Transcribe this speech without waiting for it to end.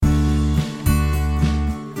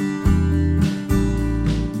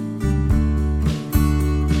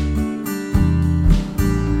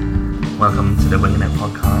the Winging It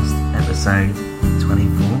podcast, episode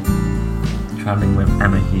 24. Travelling with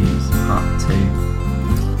Emma Hughes, part 2.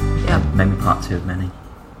 Yep. Maybe part 2 of many.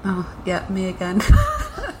 Oh, yeah, me again.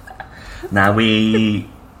 Now,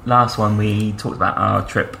 last one we talked about our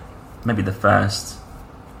trip, maybe the first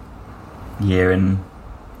year and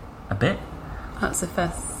a bit. That's the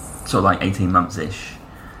first. Sort of like 18 months-ish.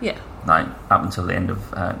 Yeah. Like, up until the end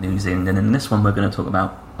of New Zealand. And in this one, we're going to talk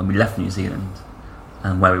about when we left New Zealand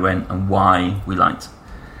and where we went and why we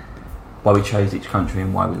chose each country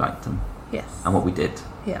and why we liked them. Yes. And what we did.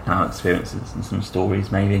 Yeah. And our experiences and some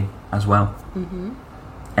stories maybe as well. Mm-hmm.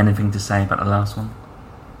 Anything to say about the last one?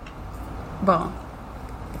 Well,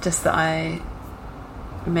 just that I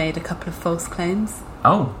made a couple of false claims.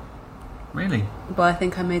 Oh, really? Well, I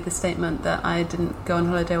think I made the statement that I didn't go on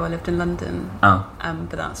holiday while I lived in London. Oh.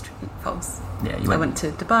 But that's false. Yeah, I went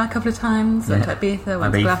to Dubai a couple of times, went to Ibiza,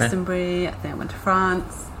 went to Glastonbury, I think I went to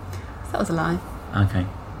France. So that was a lie. Okay.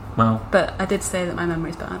 Well... But I did say that my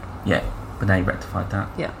memory's bad. Yeah, but now you rectified that.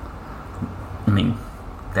 Yeah. I mean,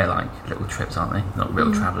 they're like little trips, aren't they? Not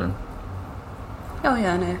real travelling. Oh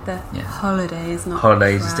yeah, I know. They're holidays, not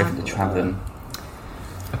Holidays travel. is different to travelling.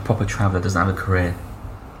 A proper traveller doesn't have a career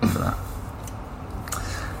for that.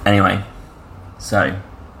 Anyway, so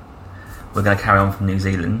we're going to carry on from New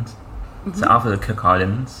Zealand. Mm-hmm. So after the Cook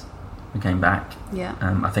Islands, we came back. Yeah.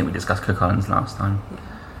 I think we discussed Cook Islands last time. Yeah.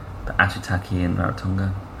 But Aitutaki and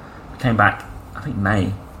Rarotonga. We came back, I think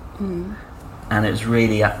May. Mm. And it was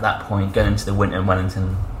really at that point, going into the winter in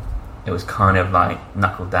Wellington, it was kind of like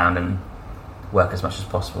knuckle down and work as much as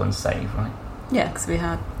possible and save, right? Yeah, because we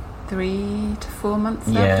had 3 to 4 months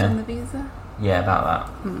left on the visa. Yeah, about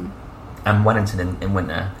that. Mm. And Wellington in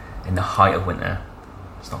winter, in the height of winter,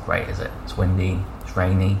 it's not great, is it? It's windy, it's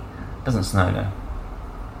rainy. It doesn't snow though.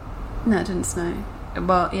 No, it didn't snow.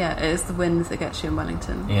 Well, yeah, it is the winds that get you in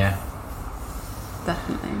Wellington. Yeah.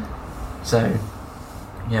 Definitely. So,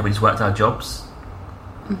 yeah, we just worked our jobs.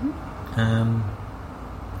 Mm-hmm.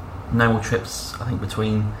 No more trips, I think,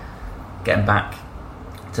 between getting back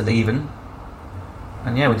to leaving.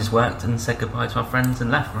 And yeah, we just worked and said goodbye to our friends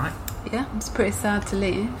and left, right? Yeah, it's pretty sad to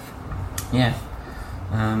leave. Yeah.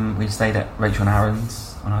 We stayed at Rachel and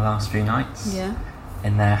Aaron's on our last few nights. Yeah.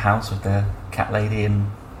 In their house with the cat lady and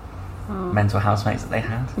mental housemates that they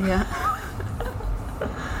had. Yeah.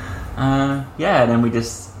 Yeah, and then we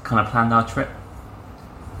just kind of planned our trip.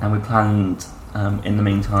 And we planned, in the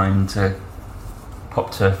meantime, to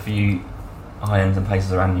pop to a few islands and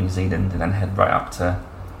places around New Zealand and then head right up to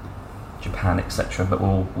Japan, etc. But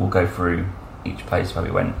we'll go through each place where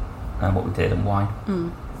we went and what we did and why.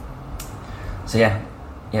 Mm. So yeah,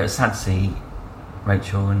 it was sad to see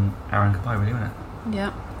Rachel and Aaron goodbye, really, wasn't it?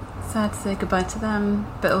 Yeah. Sad to say goodbye to them,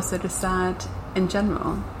 but also just sad in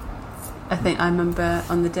general. I think I remember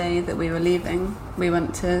on the day that we were leaving, we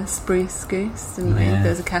went to Spruce Goose, didn't we? There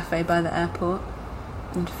was a cafe by the airport,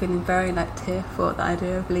 and feeling very tearful at the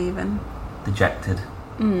idea of leaving. Dejected.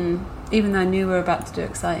 Even though I knew we were about to do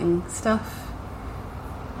exciting stuff.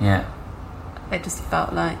 Yeah. It just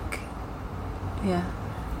felt like,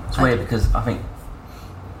 It's weird because I think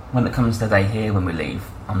when it comes to the day here when we leave,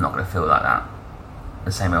 I'm not going to feel like that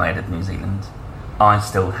the same way I did New Zealand. I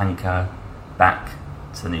still hanker back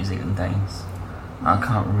to the New Zealand days. I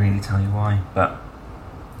can't really tell you why, but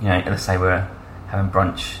let's say we're having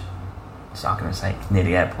brunch, just argument's sake, near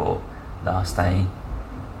the airport last day,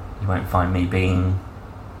 you won't find me being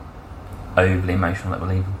overly emotional that we're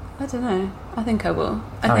leaving. I don't know. I think I will.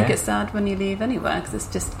 I think it's sad when you leave anywhere because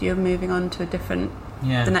it's just you're moving on to a different,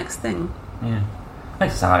 the next thing. Yeah.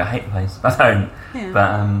 Makes it sound like I hate the place. I don't. Yeah. But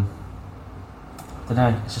I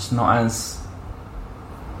don't know. It's just not as.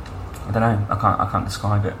 I don't know. I can't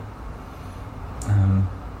describe it.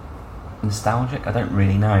 Nostalgic. I don't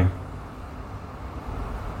really know.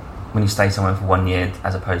 When you stay somewhere for 1 year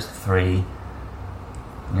as opposed to 3,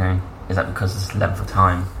 is that because it's length of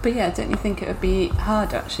time? But yeah, don't you think it would be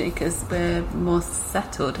hard actually because we're more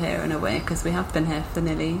settled here in a way because we have been here for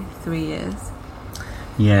nearly 3 years.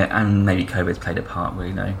 Yeah, and maybe COVID's played a part,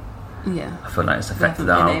 really. Yeah. I feel like it's affected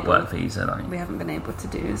our work visa. We haven't been able to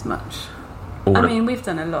do as much. We've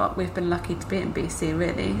done a lot. We've been lucky to be in BC,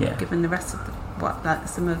 really, given the rest of the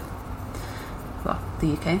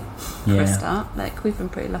UK for a start. We've been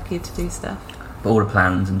pretty lucky to do stuff. But all the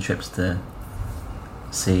plans and trips to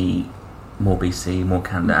see more BC, more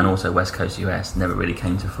Canada, and also West Coast US never really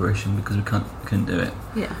came to fruition because we couldn't do it.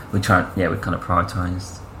 Yeah. We kind of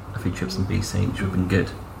prioritised a few trips in BC, which would have been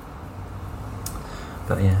good.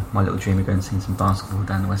 But yeah, my little dream of going and seeing some basketball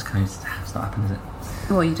down the West Coast, it's not happened, is it?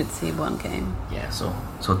 Well, you did see one game. Yeah, saw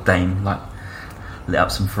Dame lit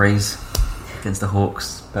up some threes against the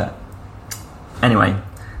Hawks, but Anyway,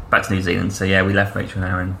 back to New Zealand. So yeah, we left Rachel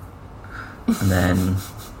and Aaron, and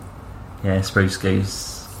then Spruce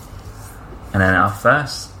Goose, and then our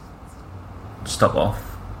first stop off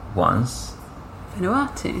was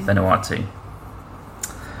Vanuatu.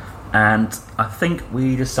 And I think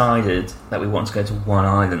we decided that we want to go to one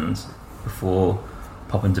island before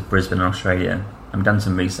popping to Brisbane in Australia. And we've done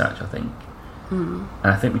some research, I think. And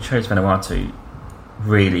I think we chose Vanuatu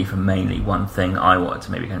really for mainly one thing I wanted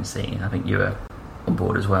to maybe go and see, and I think you were on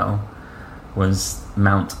board as well, was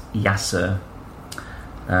Mount Yasur,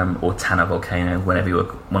 or Tanna volcano, whenever you were,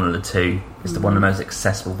 one of the two. It's one of the most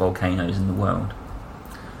accessible volcanoes in the world.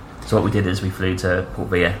 So what we did is we flew to Port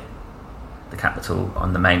Vila, the capital,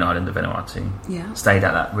 on the main island of Vanuatu. Yeah. Stayed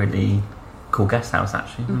at that really cool guest house,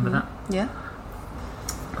 actually. Remember that? Yeah.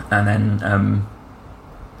 And then,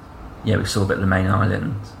 we saw a bit of the main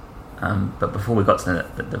island. But before we got to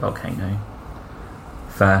the volcano,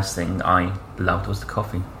 first thing I loved was the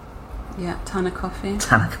coffee. Yeah, Tanna coffee.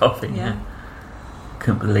 Tanna coffee, yeah.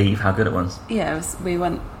 Couldn't believe how good it was. Yeah, we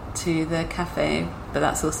went to the cafe, but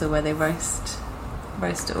that's also where they roast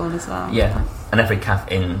it all as well. Yeah, and every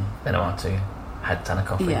cafe in Vanuatu had Tanna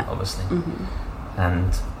coffee, obviously.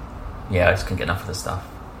 And I just couldn't get enough of the stuff.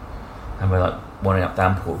 And we're like wandering up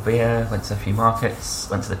down Port Vila, went to a few markets,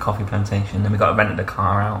 went to the coffee plantation, then we rented a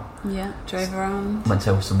car out. Yeah, drove around. Went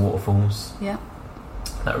to some waterfalls. Yeah.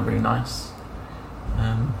 That were really nice.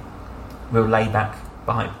 Real laid back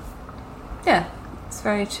vibe. Yeah, it's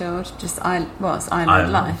very chilled. Just it's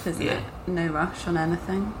island life, isn't it? No rush on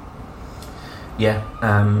anything. Yeah,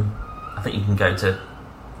 I think you can go to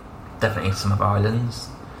definitely some of our islands.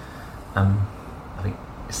 I think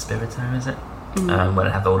Espiritu, is it? Where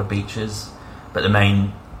they have all the beaches. But the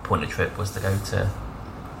main point of the trip was to go to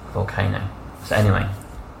Volcano. So anyway,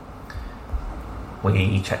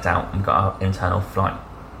 we checked out and got our internal flight.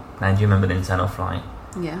 And do you remember the internal flight?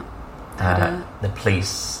 Yeah. The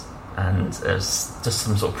police and there's just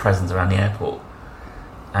some sort of presence around the airport.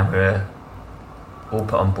 And we were all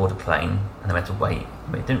put on board a plane and then we had to wait.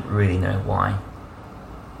 We didn't really know why.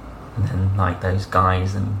 And then like those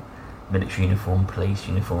guys in military uniform, police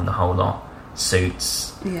uniform, the whole lot,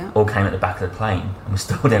 suits, all came at the back of the plane and we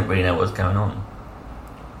still didn't really know what was going on.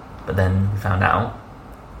 But then we found out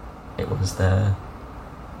it was the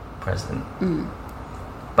president.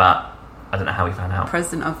 But I don't know how we found out.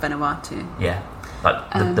 President of Vanuatu. Yeah,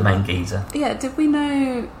 like the main geezer. Yeah, did we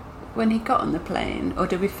know when he got on the plane, or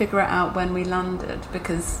did we figure it out when we landed?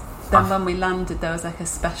 Because then when we landed there was like a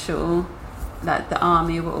special, like the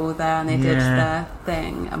army were all there and they did their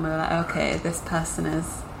thing and we were like, okay, this person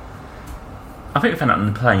is... I think we found out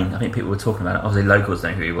on the plane. I think people were talking about it. Obviously locals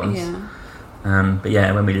know who he was. Yeah. But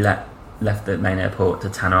yeah, when we left the main airport to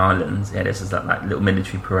Tanna Island, this is like little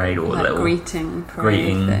military parade or like little greeting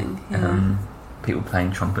thing. Yeah. People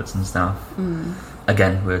playing trumpets and stuff.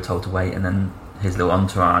 Again, we were told to wait, and then his little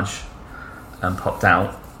entourage popped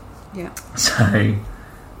out. Yeah. So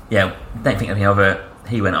don't think anything of it.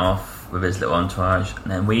 He went off with his little entourage,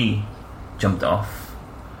 and then we jumped off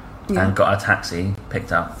and got our taxi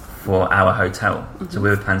picked up for our hotel. So we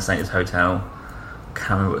were planning to stay at this hotel.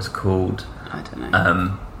 Can't remember what it's called. I don't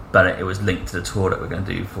know. But it was linked to the tour that we're going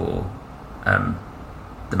to do for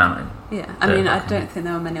the mountain. Yeah, I mean, I don't think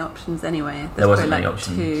there were many options anyway. There wasn't many like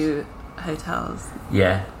options. 2 hotels.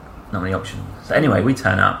 Yeah, not many options. So anyway, we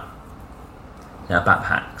turn up,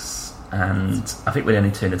 backpacks, and I think we're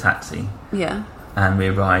only 2 in the taxi. Yeah. And we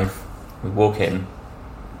arrive, we walk in,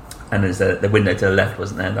 and there's the window to the left,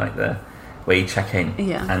 wasn't there, like where you check in.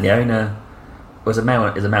 Yeah. And the owner was a male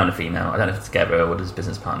and a female. I don't know if it's together or his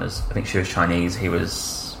business partners. I think she was Chinese. He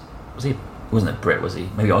wasn't a Brit, was he?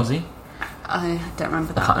 Maybe Aussie? I don't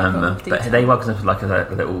remember that. I can't remember. But they welcomed us with like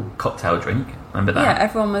a little cocktail drink. Remember that? Yeah,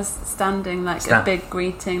 everyone was standing a big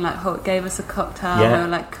greeting, gave us a cocktail. Yeah. We were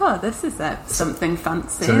like, oh, this is something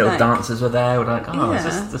fancy. Some little dancers were there. We're like,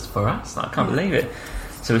 is this for us? I can't believe it.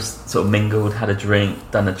 So we sort of mingled, had a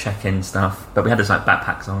drink, done the check-in stuff. But we had those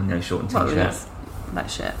backpacks on, short and t-shirts.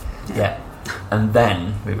 That shit. Yeah. And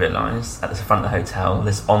then we realised at the front of the hotel,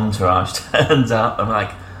 this entourage turns up and we're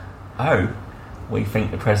like, oh, we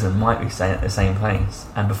think the president might be staying at the same place.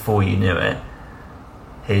 And before you knew it,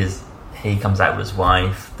 he comes out with his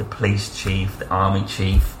wife, the police chief, the army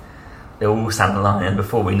chief, they all stand in line, and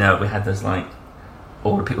before we know it, we had those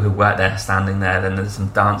all the people who worked there standing there, then there's some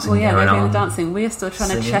dancing going on. Well, yeah, we were dancing. We were still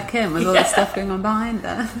trying to check in with all the stuff going on behind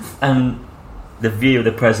us. And the view of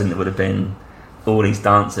the president would have been all these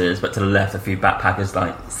dancers, but to the left a few backpackers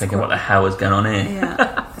thinking what the hell is going on here.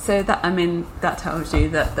 Yeah. So that tells you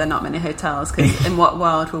that there are not many hotels, because in what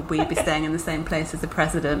world would we be staying in the same place as the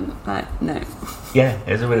president? No. Yeah,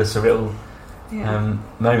 it was a really surreal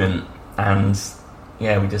moment, and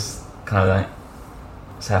we just kind of like.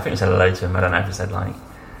 So I think we said hello to him. I don't know if we said like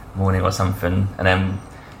morning or something, and then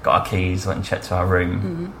got our keys, went and checked to our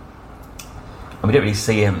room, and we didn't really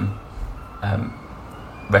see him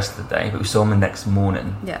rest of the day, but we saw him the next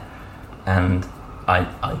morning. Yeah. And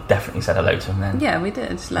I definitely said hello to him then. Yeah, we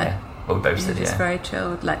did. Like, well, we both did. Just very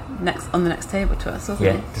chilled, like on the next table to us, wasn't he?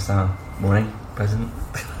 Yeah, just our morning present.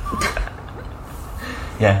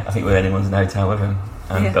 I think we're the only ones in the hotel with him,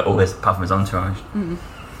 but all this apart from his entourage.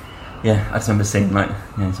 Yeah, I just remember seeing like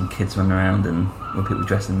some kids running around and people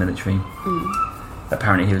dressed in military.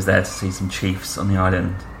 Apparently, he was there to see some chiefs on the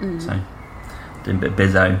island, so doing a bit of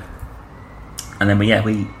bizzo. And then we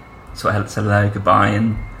sort of said hello, goodbye,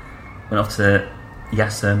 and went off to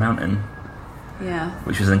Yasser Mountain. Yeah.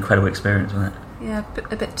 Which was an incredible experience, wasn't it? Yeah,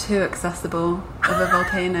 a bit too accessible of a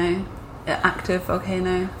volcano. Active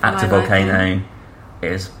volcano. Active volcano.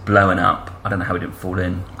 It is blowing up. I don't know how we didn't fall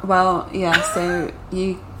in. Well, yeah, so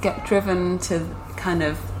you get driven to kind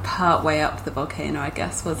of part way up the volcano, I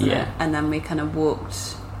guess, wasn't it? And then we kind of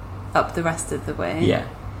walked up the rest of the way. Yeah.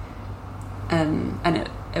 And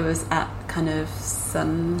it was at kind of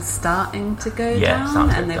sun starting to go down,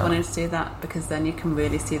 and they wanted to do that because then you can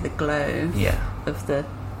really see the glow of the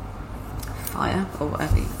fire or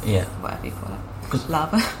whatever you call it,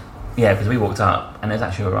 lava. Yeah, because we walked up and it was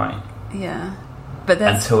actually alright. Yeah, but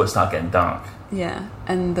until it started getting dark. Yeah,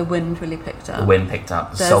 and the wind really picked up.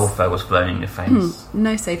 The sulphur was blowing in your face.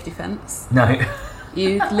 No safety fence. No.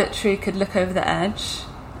 You literally could look over the edge.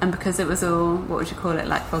 And because it was all, what would you call it,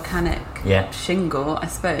 like volcanic shingle, I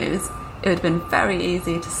suppose, it would have been very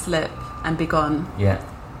easy to slip and be gone. Yeah.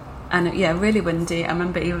 And really windy. I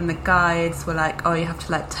remember even the guides were like, oh, you have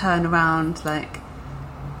to like turn around, like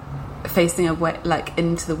facing away, like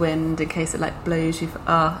into the wind in case it like blows you.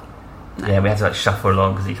 No. Yeah, we had to like shuffle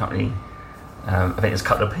along because you can't really. I think there's a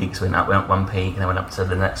couple of peaks. We went up one peak and then went up to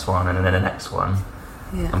the next one and then the next one.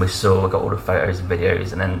 Yeah. And we got all the photos and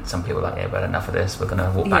videos, and then some people were like, we've had enough of this, we're going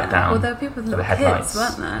to walk back down. Well, there were people with little kids,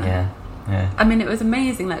 weren't there? Yeah. I mean, it was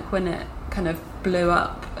amazing, like, when it kind of blew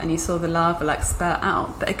up and you saw the lava, like, spout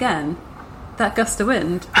out. But again, that gust of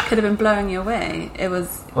wind could have been blowing you away. It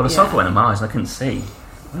was... Well, the sulphur went in my eyes and I couldn't see.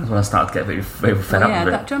 That was when I started to get very fed up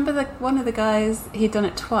with it. Do you remember one of the guys, he'd done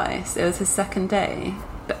it twice. It was his second day.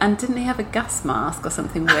 And didn't he have a gas mask or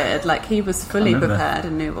something weird? Like, he was fully prepared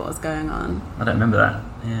and knew what was going on. I don't remember that,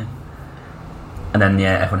 And then,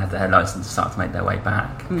 everyone had their headlights and started to make their way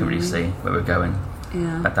back. Couldn't really see where we were going.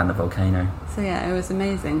 Yeah. Back down the volcano. So, it was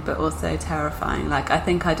amazing, but also terrifying. Like, I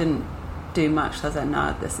think I didn't do much. I was like,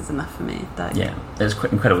 no, this is enough for me. Like, it was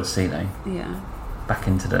incredible to see, though. Yeah. Back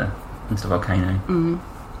into the volcano.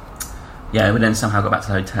 Yeah, we then somehow got back to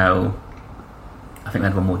the hotel. I think we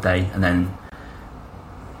had one more day, and then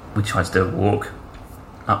we tried to do a walk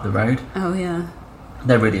up the road. Oh, yeah.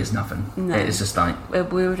 There really is nothing. No. It's just like...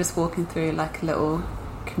 We were just walking through like a little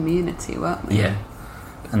community, weren't we? Yeah.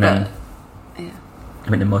 And then... Yeah. I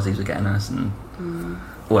mean, the Mozzies were getting us and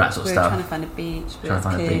all that sort of stuff. We were trying to find a beach, but it's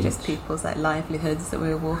clearly just people's like livelihoods that we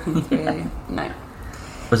were walking through. No.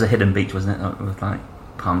 It was a hidden beach, wasn't it? With like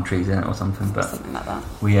palm trees in it or something. But something like that.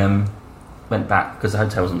 We went back, because the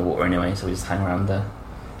hotel was on the water anyway, so we just hung around the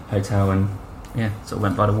hotel and... sort of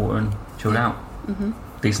went by the water and chilled out.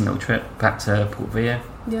 Decent little trip back to Port Vila.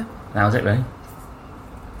 Yeah. That was it, really?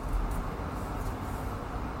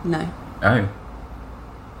 No. Oh.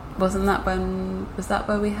 Was that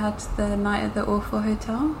where we had the night at the awful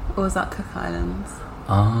hotel? Or was that Cook Islands?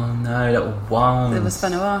 Oh, no, that was... It was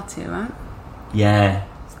Vanuatu, right? Yeah.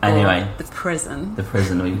 Anyway. Or the prison. The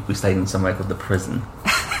prison. We stayed in somewhere called the prison.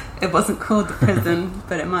 It wasn't called the prison,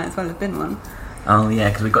 but it might as well have been one. Oh, yeah,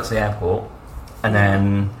 because we got to the airport. And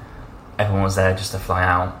then everyone was there just to fly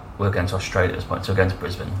out. We were going to Australia at this point, so we were going to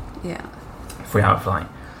Brisbane. Yeah. 3-hour flight.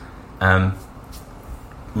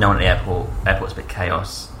 No one at the airport. Airport's a bit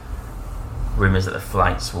chaos. Rumours that the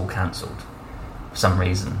flights were all cancelled for some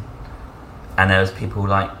reason. And there was people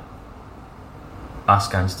like us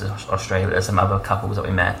going to Australia, but there's some other couples that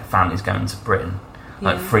we met, families going to Britain.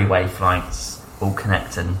 Like freeway flights, all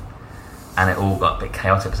connecting. And it all got a bit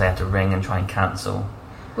chaotic because they had to ring and try and cancel.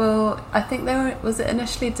 Well, I think was it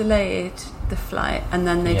initially delayed, the flight, and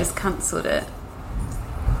then they just cancelled it.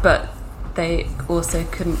 But they also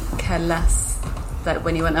couldn't care less, like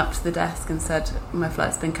when you went up to the desk and said, my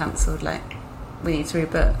flight's been cancelled, like, we need to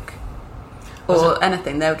rebook. Or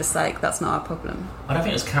anything, they were just like, that's not our problem. I don't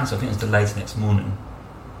think it was cancelled, I think it was delayed the next morning.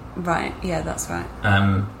 Right, yeah, that's right.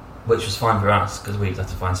 Which was fine for us, because we had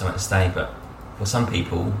to find somewhere to stay, but for some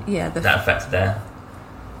people, that affected their...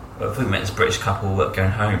 But if we met this British couple that were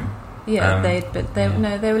going home, Yeah,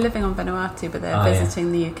 they were living on Vanuatu, but they were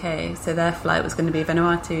visiting the UK. So their flight was going to be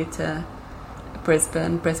Vanuatu to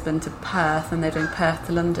Brisbane to Perth, and they're doing Perth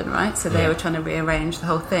to London, right? So they were trying to rearrange the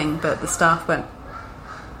whole thing, but the staff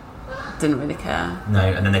didn't really care. No,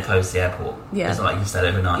 and then they closed the airport. Yeah, it's not like you stayed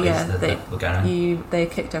overnight. Yeah, they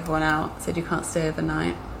kicked everyone out, said you can't stay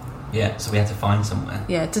overnight. Yeah, so we had to find somewhere.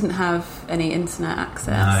 Yeah, it didn't have any internet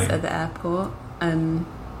access at the airport.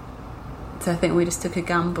 So I think we just took a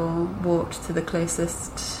gamble, walked to the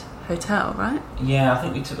closest hotel, right? Yeah, I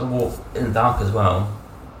think we took a walk in the dark as well.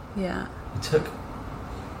 Yeah. We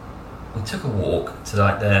took a walk to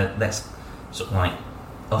like the next sort of like,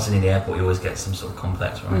 obviously near the airport you always get some sort of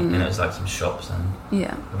complex, right? And it was like some shops and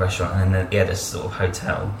a restaurant, and then this sort of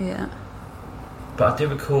hotel. Yeah. But I do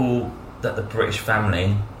recall that the British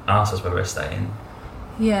family asked us where we were staying.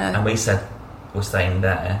 Yeah. And we said we're staying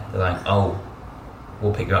there. They're like, oh,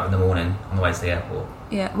 we'll pick you up in the morning on the way to the airport.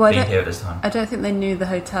 Yeah, well, be here at this time. I don't think they knew the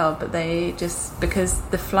hotel, but they just, because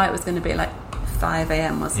the flight was going to be like 5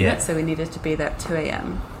 a.m, wasn't it? So we needed to be there at 2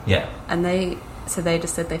 a.m. Yeah. And they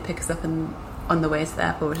just said they'd pick us up on the way to the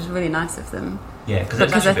airport, which is really nice of them. Yeah, because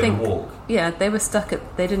it's actually a bit of a walk. Yeah, they were stuck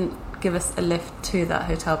they didn't give us a lift to that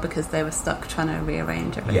hotel because they were stuck trying to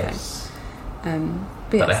rearrange everything. Yes.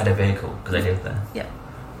 But they had a vehicle because they lived there. Yeah.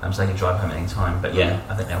 So they could drive home at any time. But yeah,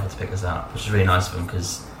 I think they offered to pick us up, which was really nice of them,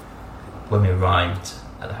 because when we arrived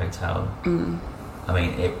at the hotel, I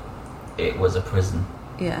mean, it was a prison.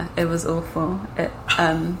 Yeah, it was awful.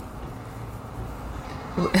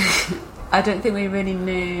 I don't think we really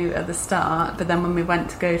knew at the start, but then when we went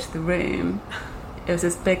to go to the room, it was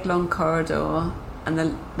this big long corridor, and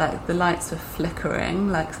the lights were flickering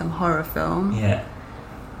like some horror film. Yeah.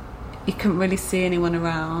 You couldn't really see anyone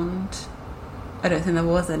around. I don't think there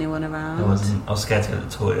was anyone around. There wasn't. I was scared to go to the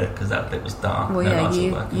toilet because that bit was dark. Well, yeah,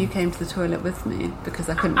 you came to the toilet with me because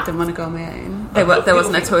I didn't want to go on my own. There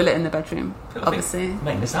wasn't a toilet in the bedroom, obviously.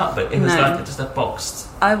 Making this up, but it was like just a boxed.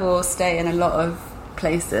 I will stay in a lot of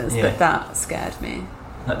places, but that scared me.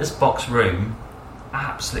 Like this box room,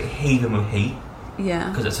 absolutely heaving with heat. Yeah.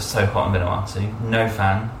 Because it's just so hot in Vanuatu. No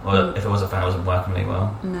fan, or if it was a fan, it wasn't working really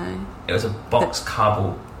well. No. It was a box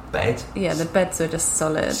cardboard bed. Yeah, the beds were just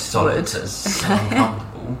solid. Solid, so so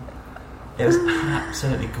uncomfortable. It was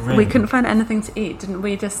absolutely grim. We couldn't find anything to eat, didn't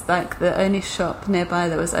we? Just like the only shop nearby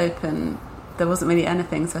that was open, there wasn't really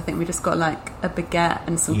anything, so I think we just got like a baguette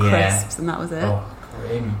and some crisps, and that was it. Oh,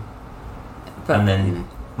 grim. But, and then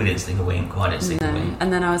we didn't sleep a wink. I didn't sleep a wink.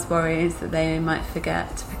 And then I was worried that they might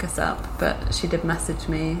forget to pick us up, but she did message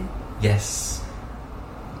me. Yes.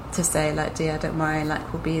 To say like, dear, don't worry,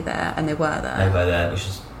 like we'll be there, and they were there. They were there, which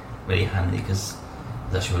was really handy because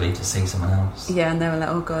I was actually relieved to see someone else. Yeah, and they were like,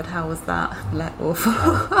 oh god, how was that? Like, awful.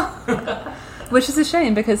 Which is a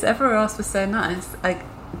shame because everywhere else was so nice. I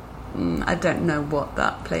don't know what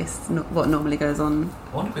that place, what normally goes on.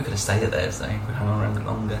 I wonder if we could have stayed there, so we could have hung around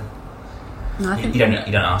longer. No, I think you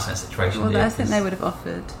don't ask that situation. Well, I think they would have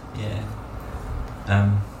offered. Yeah.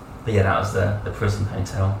 But yeah, that was the prison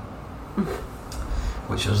hotel,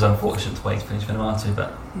 which was unfortunate to wait to finish Vanuatu,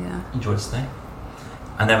 but enjoyed the stay.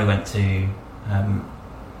 And then we went to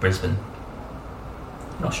Brisbane,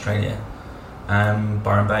 in Australia,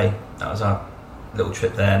 Byron Bay. That was our little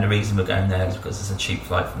trip there, and the reason we're going there is because there's a cheap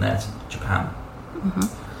flight from there to Japan. Mm-hmm.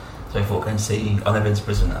 So we thought we'd go and see. I've never been to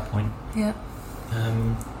Brisbane at that point. Yeah.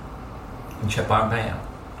 And check Byron Bay out.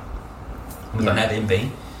 And we got an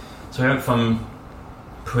Airbnb. So we went from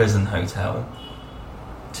prison hotel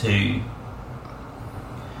to.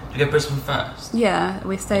 Did you go to Brisbane first? Yeah,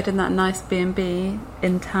 we stayed in that nice B&B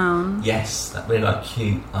in town. Yes, that really like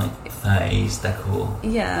cute, like 30s decor.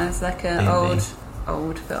 Yeah, it's like an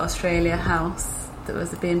old for Australia house that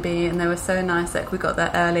was a B&B, and they were so nice. Like we got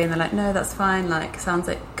there early, and they're like, "No, that's fine." Like sounds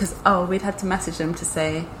like because we'd had to message them to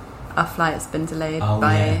say our flight's been delayed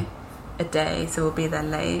by a day, so we'll be there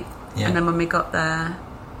late. Yeah. And then when we got there,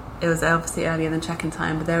 it was obviously earlier than check-in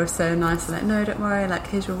time, but they were so nice. They're like, no, don't worry, like,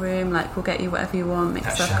 here's your room, like, we'll get you whatever you want, make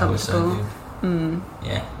yourself comfortable. So good.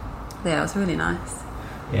 Yeah. Yeah, it was really nice.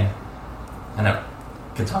 Yeah. And a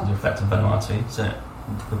good time to reflect on Vanuatu, so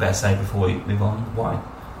we better say before we move on, why?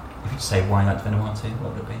 If you could say why you liked Vanuatu,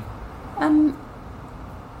 what would it be?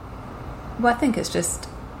 Well, I think it's just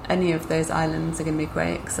any of those islands are going to be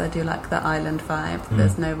great, because I do like the island vibe.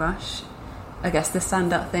 There's no rush. I guess the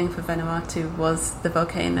standout thing for Vanuatu was the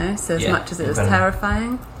volcano, so as much as it was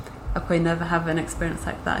terrifying, I'll probably never have an experience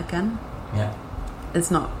like that again. Yeah.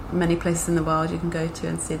 There's not many places in the world you can go to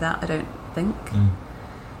and see that, I don't think.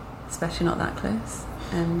 Especially not that close.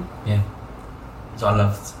 Yeah. So I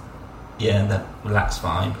loved, that relaxed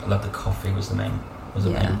vibe. I loved the coffee was the main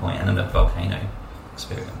point, and then the volcano.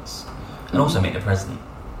 experience. And also meet the president.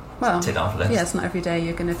 Well, tick that off the list. Yeah, it's not every day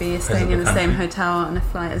you're going to be staying in the same hotel on a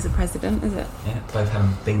flight as a president, is it? Yeah, both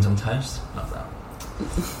having beans on toast. Love that.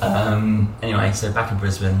 Anyway, so back in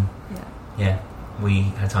Brisbane, yeah, we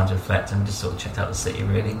had time to reflect and just sort of checked out the city,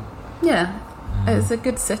 really. Yeah, it's a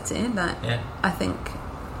good city. Like, I think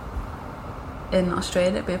in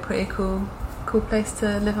Australia it'd be a pretty cool place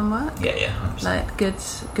to live and work. Yeah, 100%. Like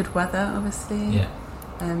good weather, obviously. Yeah.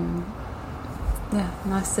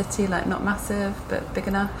 Nice city, like not massive but big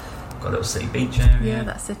enough. Got a little city beach area. Yeah,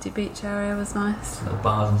 that city beach area was nice. Little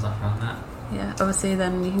bars and stuff around that. Yeah, obviously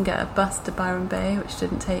then you can get a bus to Byron Bay, which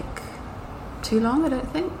didn't take too long, I don't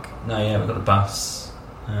think. No, yeah, we got the bus.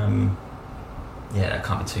 That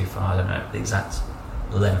can't be too far, I don't know the exact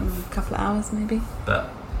length. A couple of hours maybe. But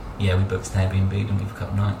yeah, we booked an Airbnb, didn't we, for a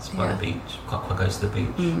couple of nights by the beach, quite close to the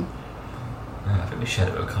beach. I think we shared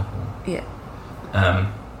it with a couple. Yeah.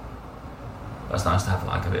 It was nice to have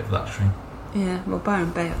like a bit of luxury. Yeah, well,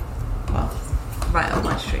 Byron Bay, right on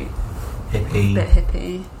my street. Hippie. Bit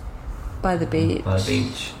hippie. By the beach.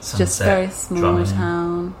 Sunset, just very small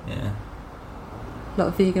town. Yeah. A lot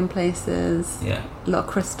of vegan places. Yeah. A lot of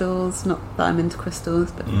crystals. Not that I'm into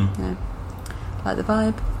crystals, but like the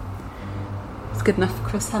vibe. It's good enough for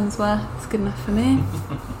Chris Hemsworth. It's good enough for me.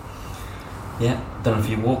 Yeah. Done a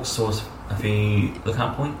few walks, saw a few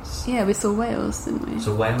lookout points. Yeah, we saw whales, didn't we?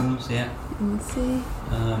 Saw whales, yeah. In the sea.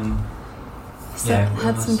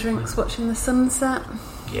 Had some drinks watching the sunset.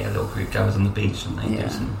 Yeah, little group goes on the beach and they do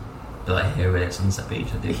some, like here at Sunset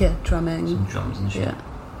Beach, I do. Yeah, drumming. Some drums and shit. Yeah.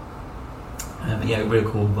 But yeah, really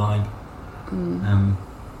cool vibe.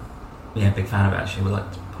 Big fan of it actually. We'd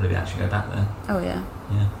like to probably actually go back there. Oh yeah.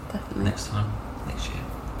 Yeah. Definitely. Next year.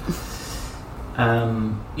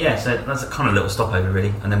 So that's a kind of little stopover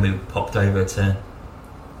really, and then we popped over to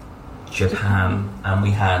Japan and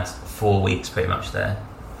we had 4 weeks pretty much there.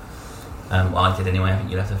 Well, I did anyway. I think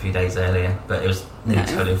you left a few days earlier, but it was nearly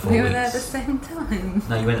totally 4 weeks. We were there at the same time.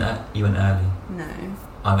 No, you went early. No.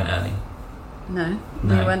 I went early. No.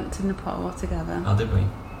 We went to Nepal together. Oh, did we?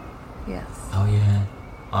 Yes. Oh yeah.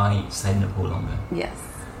 I stayed in Nepal longer. Yes.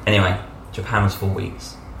 Anyway, Japan was 4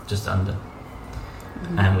 weeks, just under.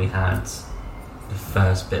 And we had the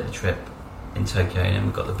first bit of the trip in Tokyo, and then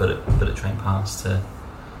we got the bullet train pass to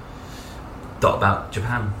dot about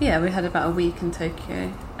Japan. Yeah, we had about a week in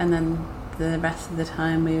Tokyo, and then the rest of the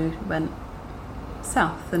time we went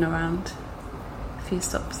south and around a few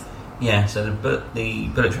stops. Yeah, so the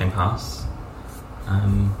bullet train pass,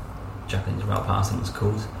 Japanese rail pass, I think it's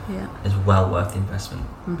called, is well worth the investment,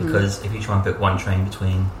 because if you try and book one train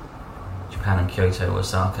between Japan and Kyoto or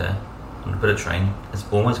Osaka on the bullet train, it's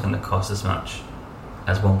almost going to cost as much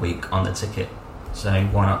as 1 week on the ticket. So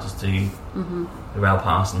why not just do the rail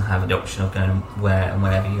pass and have the option of going where and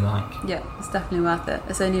wherever you like? Yeah, it's definitely worth it.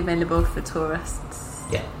 It's only available for tourists.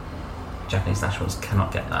 Yeah, Japanese nationals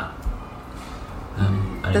cannot get that.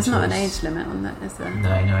 There's not an age limit on that, is there?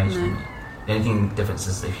 No age limit. The only thing difference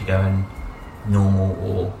is if you go in normal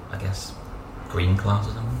or I guess green class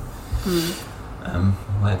or something.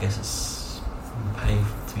 Well, I guess it's paid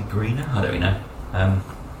to be greener. I don't really know.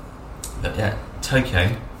 But yeah,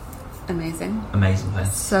 Tokyo. Amazing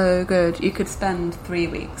place. So good. You could spend 3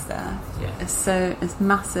 weeks there. Yeah. It's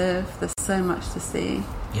massive. There's so much to see.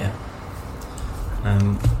 Yeah.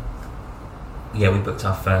 We booked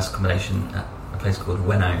our first accommodation at a place called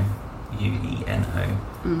Ueno, Ueno.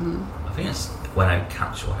 I think it's Ueno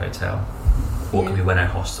Capsule Hotel, or it could be Ueno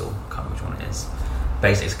Hostel. Can't remember which one it is.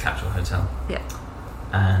 Basically, it's a capsule hotel. Yeah.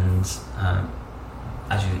 And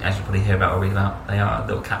as you probably hear about or read about, they are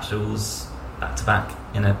little capsules back to back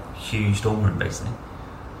in a huge dorm room, basically.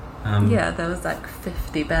 There was like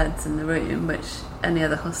 50 beds in the room, which any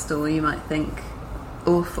other hostel you might think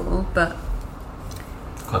awful, but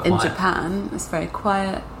in Japan it's very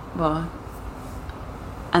quiet.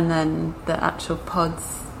 And then the actual pods,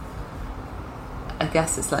 I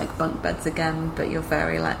guess it's like bunk beds again, but you're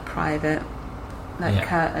very like private, like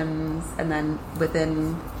curtains, and then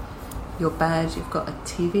within your bed you've got a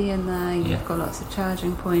TV in there, you've got lots of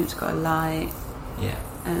charging points, you've got a light,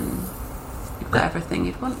 and you've got everything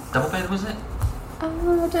you'd want. Double bed, was it? I don't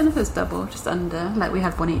know if it was double, just under. Like we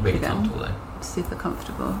had one each really again. Comfortable though. Super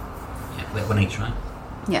comfortable. Yeah, we had one each, right?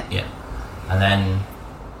 Yeah. And then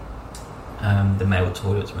the male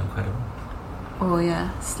toilets were incredible. Oh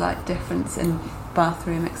yeah, slight difference in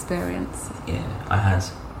bathroom experience. Yeah, I had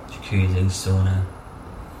jacuzzi, sauna,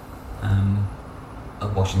 a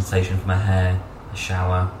washing station for my hair, a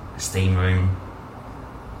shower, a steam room,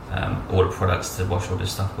 all the products to wash all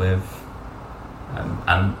this stuff with.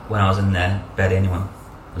 And when I was in there, barely anyone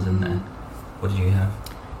was in there. What did you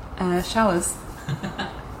have? Showers.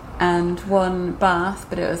 and one bath,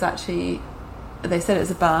 but it was actually, they said it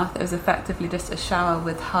was a bath. It was effectively just a shower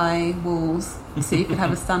with high walls, so you could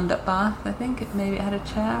have a stand-up bath. I think maybe it had a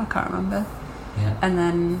chair. I can't remember. Yeah. And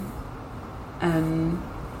then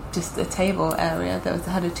just a table area that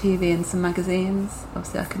had a TV and some magazines.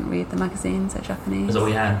 Obviously, I couldn't read the magazines. They're Japanese. That's all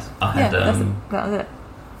we had. I had. That was it.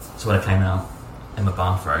 So when I came out in my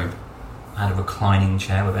bathrobe, I had a reclining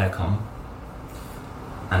chair with aircon,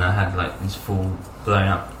 and I had like these full blown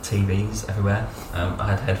up TVs everywhere. I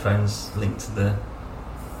had headphones linked to the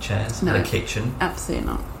chairs. No, had a kitchen. Absolutely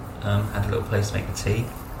not. Had a little place to make the tea.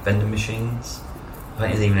 Vending machines. I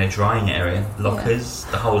think there's even a drying area. Lockers.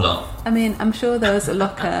 The whole lot. I mean, I'm sure there was a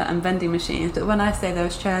locker and vending machines, but when I say there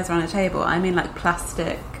was chairs around a table, I mean like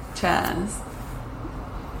plastic chairs.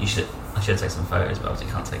 I should have taken some photos, but obviously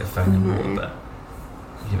you can't take a phone anymore.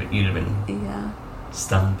 But you'd have been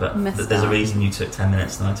stunned. But there's a reason you took 10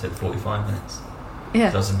 minutes and I took 45 minutes. Yeah.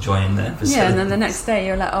 So I was enjoying the facilities. Yeah, and then the next day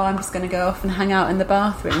you're like, oh, I'm just going to go off and hang out in the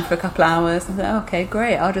bathroom for a couple of hours. And I thought, okay,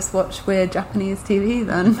 great, I'll just watch weird Japanese TV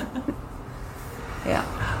then. Yeah.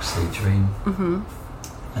 Absolute dream. Mm-hmm.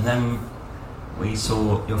 And then we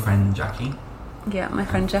saw your friend Jackie. Yeah, my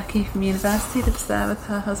friend Jackie from university lives there with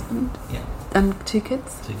her husband. Yeah. And 2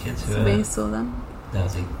 kids. 2 kids. So we saw them.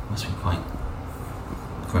 Must be quite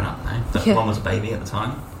grown up now. But one was a baby at the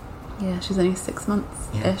time. Yeah, she's only 6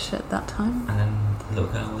 months-ish at that time. And then the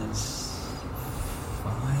little girl was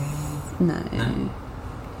 5? No.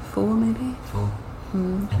 4 maybe? 4.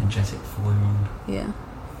 Energetic 4-year-old. Yeah.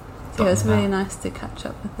 So it was really nice to catch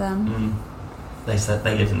up with them. They said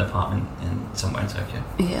they lived in an apartment somewhere in Tokyo.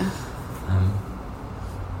 Yeah.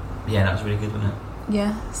 Yeah, that was really good, wasn't it?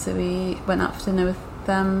 Yeah, so we went out for dinner with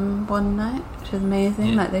them one night, which was amazing.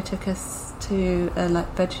 Yeah. Like they took us to a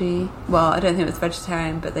veggie. Well, I don't think it was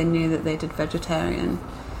vegetarian, but they knew that they did vegetarian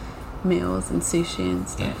meals and sushi and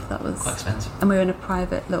stuff. Yeah, that was quite expensive. And we were in a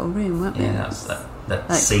private little room, weren't we? Yeah,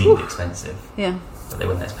 that seemed expensive. Yeah. But they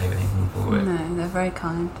wouldn't let us pay anything for it. No, they're very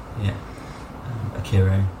kind. Yeah.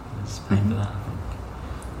 Akira was paying for that,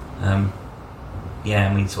 I think. Yeah,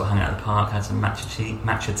 and we sort of hung out at the park, had some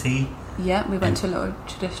matcha tea. Yeah, we went to a little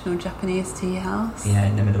traditional Japanese tea house. Yeah,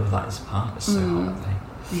 in the middle of this park. It was so hot that day.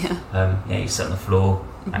 Yeah. You sit on the floor,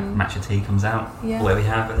 matcha tea comes out, where we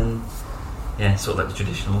have, and then, sort of like the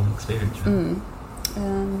traditional experience.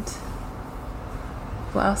 And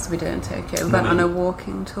what else did we do in Tokyo? We went on a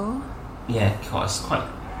walking tour. Yeah, because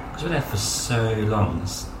we're there for so long. I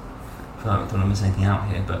feel like we don't want to miss anything out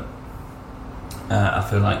here, but I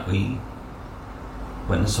feel like we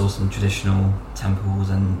went and saw some traditional temples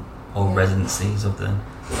and old residencies of the...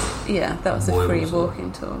 Yeah, that was a free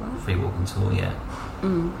walking tour, right? Free walking tour, yeah.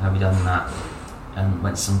 Have we done that? And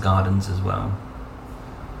went to some gardens as well.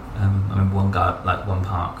 I remember one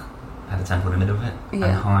park had a temple in the middle of it, and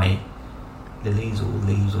high lilies or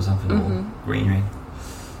leaves or something, or greenery.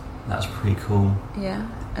 That was pretty cool. Yeah,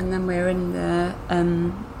 and then we were in the... I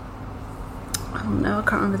don't know, I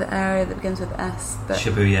can't remember the area that begins with S, but...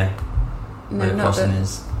 Shibuya. No, where the crossing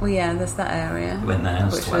is. Well, yeah, there's that area. We went there,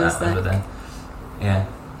 and which was that over there. Yeah,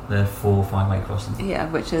 the 4 or 5 way crossing. Yeah,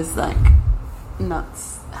 which is like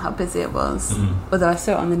nuts how busy it was. Although I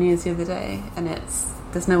saw it on the news the other day, and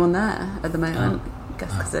there's no one there at the moment. I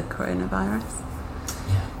guess because of coronavirus.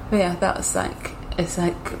 Yeah. But yeah, that was it's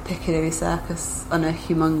like Piccadilly Circus on a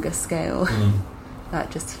humongous scale.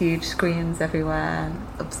 Like just huge screens everywhere.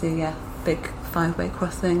 Obviously, big 5-way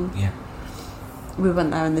crossing. Yeah. We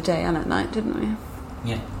went there in the day and at night, didn't we?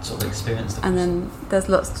 Yeah, sort of experienced it. And then there's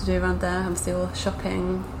lots to do around there. Obviously, all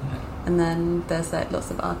shopping. Yeah. And then there's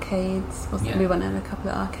lots of arcades. We went in a couple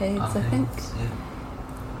of arcades, I think. Yeah.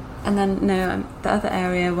 And then the other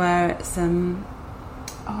area where it's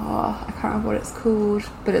I can't remember what it's called,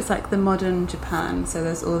 but it's like the modern Japan. So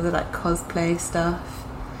there's all the cosplay stuff,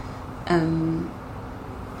 and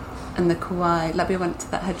the kawaii. Like we went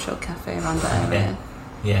to that Hedgehog Cafe around that area.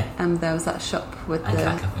 Yeah. And there was that shop with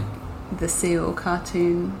the seal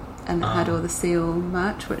cartoon, and it had all the seal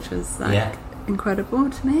merch, which was incredible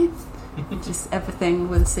to me. Just everything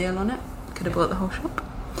with a seal on it. Could have bought the whole shop.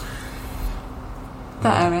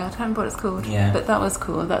 That area, I can't remember what it's called. Yeah. But that was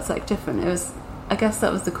cool. That's different. It was. I guess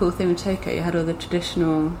that was the cool thing with Tokyo. You had all the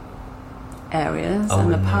traditional areas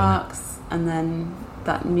and the parks, and then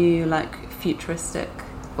that new futuristic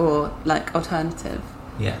or alternative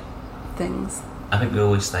things. I think we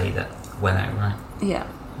always stayed at Vanuatu, right? Yeah.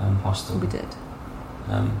 Hostel. We did.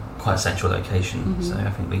 Quite a central location, so I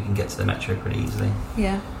think we can get to the metro pretty easily.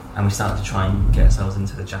 Yeah. And we started to try and get ourselves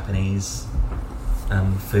into the Japanese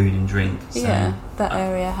food and drink. So, that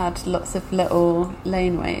area had lots of little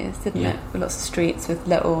laneways, didn't it? Lots of streets with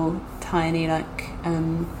little tiny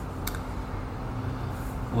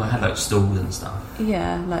well, it had like stalls and stuff.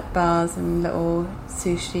 Yeah, like bars and little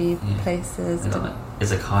sushi places. And like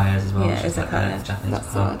izakayas as well. Yeah, izakayas. Like Japanese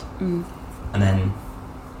pub. And then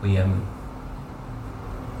we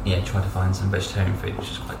tried to find some vegetarian food, which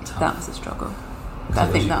was quite tough. That was a struggle. I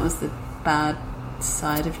think that was the bad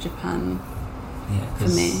side of Japan for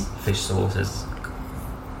me. Fish sauces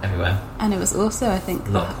everywhere. And it was also, I think,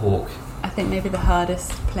 a lot of pork. I think maybe the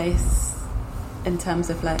hardest place in terms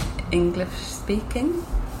of like English speaking.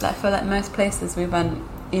 Like for like most places we went,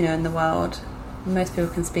 in the world, most people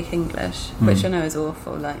can speak English, which I know is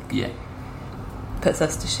awful. Like, puts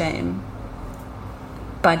us to shame.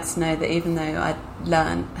 But I just know that even though I'd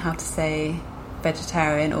learned how to say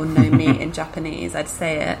vegetarian or no meat in Japanese, I'd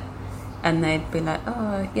say it, and they'd be like,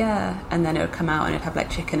 "Oh yeah," and then it would come out and it'd have like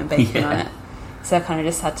chicken and bacon on it. So I kind of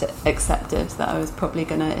just had to accept it that I was probably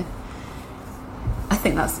gonna. I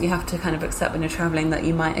think you have to kind of accept when you're travelling that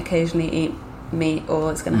you might occasionally eat meat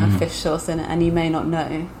or it's going to have fish sauce in it, and you may not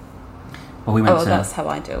know. Well, that's how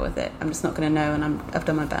I deal with it. I'm just not going to know, and I've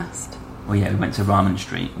done my best. Well, we went to Ramen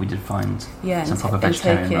Street. We did find some proper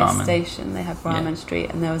vegetarian in ramen. Tokyo Station, they have Ramen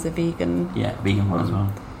Street, and there was a vegan. Vegan one as well.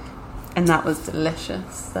 And that was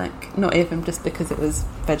delicious. Like, not even just because it was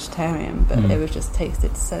vegetarian, but it was just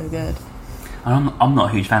tasted so good. And I'm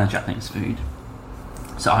not a huge fan of Japanese food,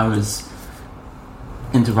 so I was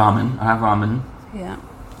into ramen. I have ramen. Yeah.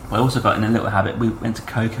 I also got in a little habit. We went to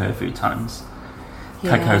Coco a few times.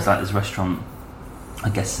 Yeah. Coco's like this restaurant. I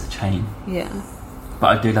guess it's a chain. Yeah.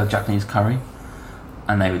 But I do love Japanese curry,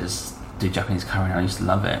 and they would just do Japanese curry, and I used to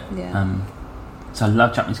love it. Yeah. So I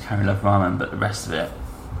love Japanese curry, love ramen, but the rest of it,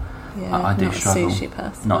 I do struggle. Not sushi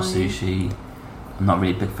personally. Not sushi. I'm not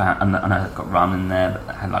really a big fan. I know I've got ramen there,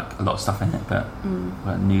 but it had like a lot of stuff in it. But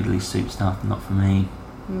like noodly soup stuff, not for me.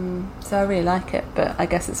 So I really like it, but I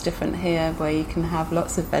guess it's different here where you can have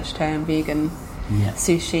lots of vegetarian, vegan,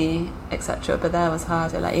 sushi, etc. But there was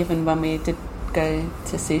harder. Like even when we did go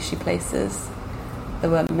to sushi places, there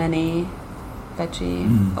weren't many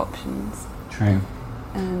veggie options. True.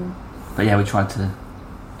 But we tried to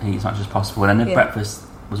eat as much as possible, and the breakfast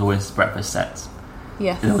was always breakfast sets.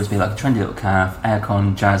 Yeah. It'd always be like a trendy little calf,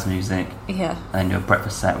 aircon, jazz music. Yeah. And then your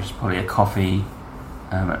breakfast set, which is probably a coffee,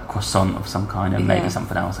 a croissant of some kind, and maybe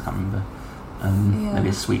something else, I can't remember. Maybe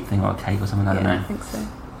a sweet thing or a cake or something, I don't know. I think so.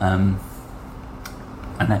 And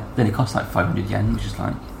then it costs like 500 yen, which is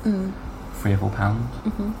like £3 or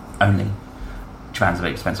 £4 only. Japan's a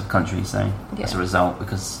very expensive country, so as a result,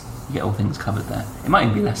 because you get all things covered there. It might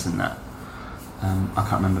even be less than that. I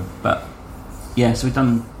can't remember. But so we've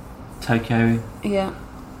done Tokyo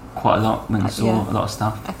quite a lot. We saw a lot of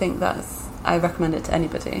stuff. I think I recommend it to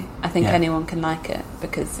anybody. I think anyone can like it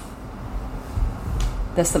because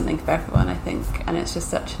there's something for everyone, I think, and it's just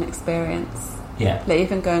such an experience. Yeah. Like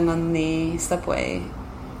even going on the subway,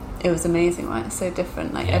 it was amazing, right? It's so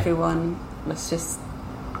different. Like everyone was just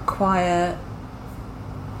quiet.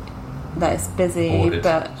 That it's busy, ordered.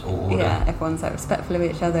 but order. everyone's like respectful of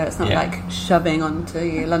each other. It's not like shoving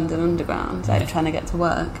onto London Underground, like trying to get to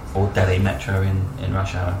work. Or Delhi Metro in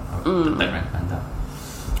rush hour. I don't recommend that.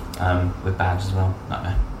 With badge as well,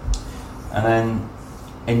 nightmare. And then,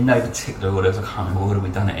 in no particular order, I can't remember what order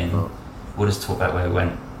we've done it in. We'll just talk about where we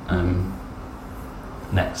went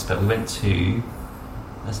next. But we went to,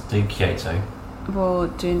 let's do Kyoto. Well,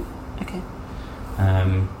 okay.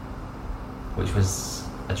 Which was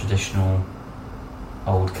a traditional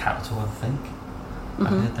old capital, I think,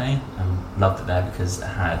 back in the day. Loved it there because it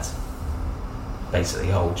had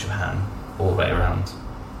basically old Japan all the way around,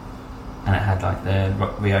 and it had like the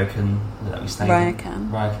ryokan that we stayed in.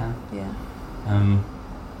 Ryokan. Yeah.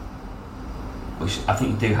 Which I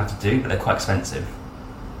think you do have to do, but they're quite expensive.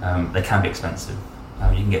 They can be expensive.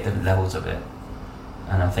 You can get different levels of it,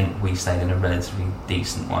 and I think we stayed in a relatively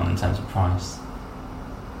decent one in terms of price.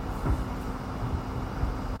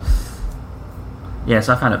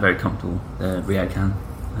 So I found it very comfortable, the ryokan,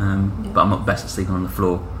 but I'm not best at sleeping on the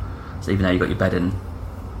floor, so even though you got your bed in,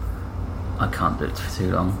 I can't do it for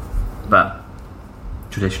too long, but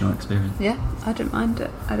traditional experience. Yeah, I don't mind it.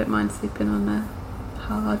 I don't mind sleeping on a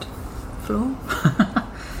hard floor.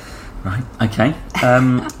 Right, okay.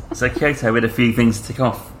 So Kyoto, we had a few things to tick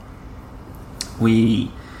off.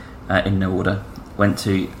 We, in no order, went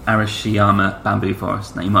to Arashiyama Bamboo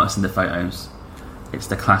Forest. Now you might have seen the photos. It's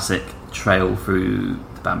the classic trail through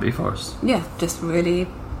the bamboo forest. Yeah, just really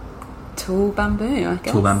tall bamboo, I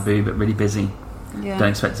guess. Tall bamboo, but really busy. Yeah. Don't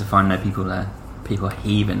expect to find no people there. People are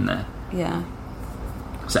heaving there. Yeah.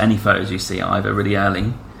 So any photos you see are either really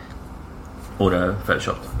early or they're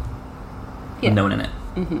photoshopped. Yeah. With no one in it.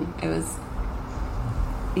 It was,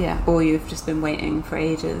 or you've just been waiting for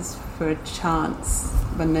ages for a chance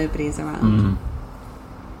when nobody's around.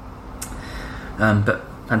 But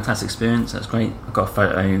fantastic experience. That's great. I got a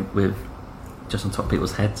photo with just on top of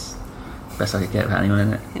people's heads. Best I could get without anyone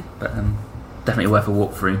in it. Yeah. But definitely worth a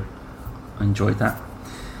walk through. I enjoyed that.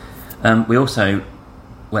 We also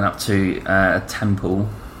went up to a temple.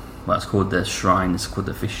 Well, it's called the shrine. It's called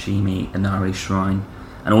the Fushimi Inari Shrine.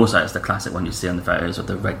 And also it's the classic one you see on the photos of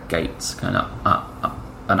the red gates going up,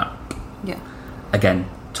 and up. Yeah. Again,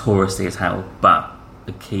 touristy as hell, but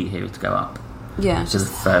the key here is to go up. Yeah. So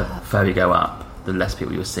the further you go up, the less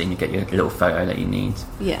people you're seeing, you get your little photo that you need.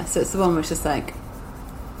 Yeah, so it's the one which is like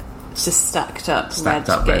just stacked up red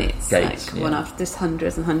gates like one after. There's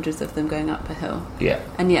hundreds and hundreds of them going up a hill. Yeah.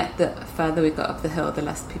 And yet, the further we got up the hill, the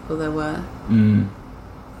less people there were. And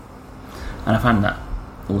I found that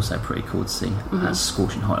also pretty cool to see. It was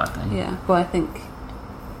scorching hot that day. Yeah. Well, I think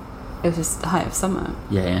it was just the height of summer.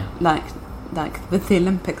 Yeah. Like with the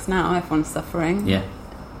Olympics now, everyone's suffering. Yeah.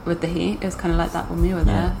 With the heat, it was kind of like that when we were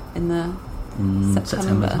there in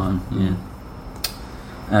September time.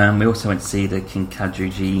 Yeah. We also went to see the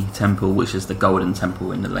Kinkajuji temple, which is the golden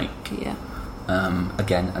temple in the lake. Yeah.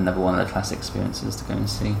 Again, another one of the classic experiences to go and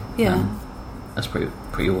see. Yeah. That's pretty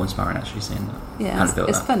awe-inspiring actually seeing that. Yeah,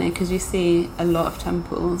 it's funny because you see a lot of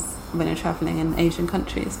temples when you're travelling in Asian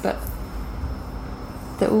countries, but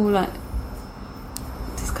they're all like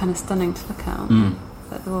just kind of stunning to look at.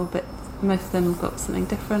 Like they're all most of them got something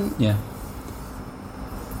different. Yeah.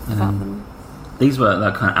 About them. These were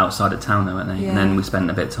like kind of outside of town though, weren't they? Yeah. And then we spent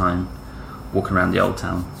a bit of time walking around the old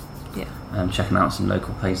town. Yeah. Checking out some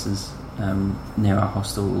local places near our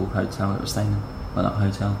hostel or hotel that we were staying in. Well, not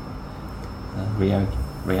hotel.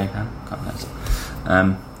 Ryokan, can't pronounce it.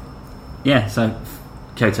 Yeah, so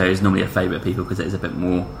Kyoto is normally a favourite of people because it is a bit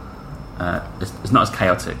more. It's not as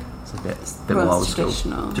chaotic. It's a bit more old school,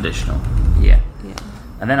 traditional. Yeah.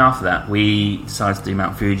 And then after that, we decided to do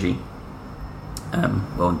Mount Fuji.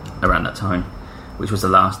 Around that time, which was the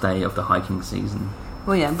last day of the hiking season.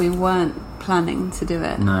 Well, yeah, we weren't planning to do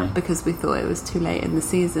it. No. Because we thought it was too late in the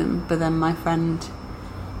season. But then my friend,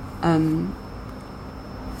 kind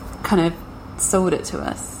of sold it to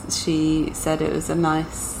us. She said it was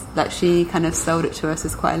she kind of sold it to us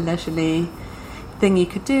as quite a leisurely thing you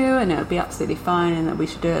could do and it would be absolutely fine and that we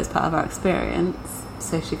should do it as part of our experience.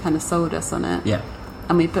 So she kind of sold us on it. Yeah.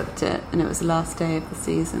 And we booked it and it was the last day of the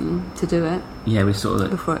season to do it. Yeah, we sort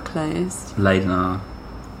of before it closed. Laid in our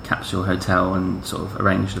capsule hotel and sort of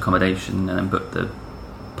arranged accommodation and then booked the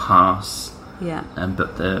pass. Yeah. And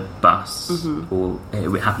booked the bus.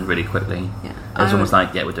 It happened really quickly. Yeah. It was almost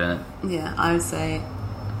like, we're doing it. Yeah, I would say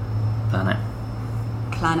Plan it.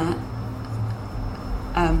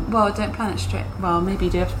 Don't plan it straight. Well, maybe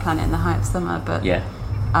you do have to plan it in the height of summer, but yeah.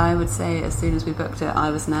 I would say as soon as we booked it,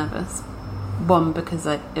 I was nervous. One, because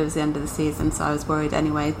it was the end of the season, so I was worried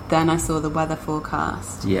anyway. Then I saw the weather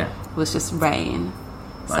forecast. Yeah. Was just rain.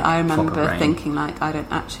 So Like I remember thinking, I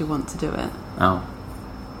don't actually want to do it. Oh.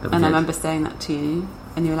 And I remember saying that to you,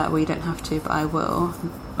 and you were like, well, you don't have to, but I will.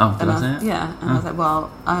 Oh, did I say it? Yeah. And I was like,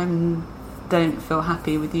 well, I don't feel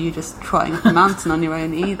happy with you just trotting up a mountain on your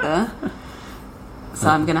own either. So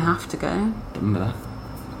I'm going to have to go. Remember that?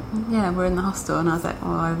 Yeah, we're in the hostel and I was like,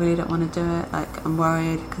 oh, I really don't want to do it. Like, I'm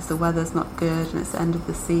worried because the weather's not good and it's the end of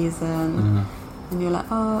the season. And you're like,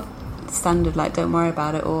 oh, standard, don't worry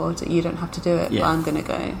about it, or you don't have to do it, but I'm going to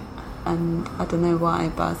go. And I don't know why,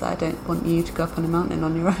 but I was like, I don't want you to go up on a mountain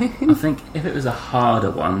on your own. I think if it was a harder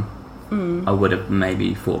one, I would have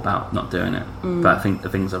maybe thought about not doing it. But I think the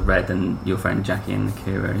things I've read, and your friend Jackie and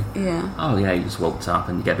Kiro, you just walked up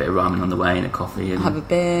and you get a bit of ramen on the way and a coffee and have a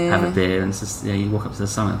beer, and it's just, you walk up to the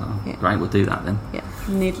summit. Right, we'll do that then. Yeah.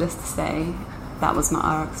 Needless to say, that was not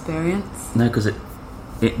our experience. No, because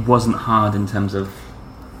it wasn't hard in terms of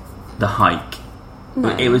the hike. No.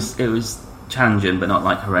 It was challenging, but not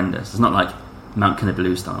horrendous. It's not like Mount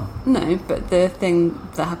Kinabalu style. No, but the thing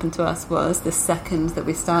that happened to us was the second that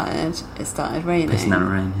we started, it started raining. Pissing down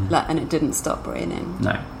rain, and it didn't stop raining.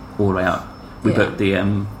 No, all the way up. We booked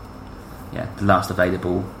the last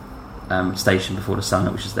available station before the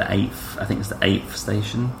summit, which is the 8th. I think it's the 8th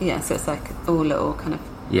station. Yeah, so it's all little kind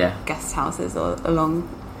of guest houses all along.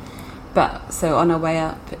 But so on our way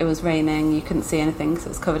up, it was raining. You couldn't see anything because it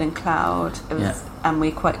was covered in cloud. It was, and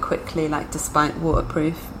we quite quickly, despite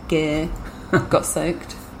waterproof gear, got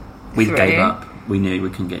soaked. We gave up. We knew we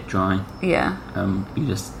couldn't get dry. Yeah. We're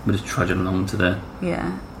just trudging along to the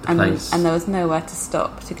place. And there was nowhere to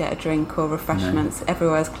stop to get a drink or refreshments. No.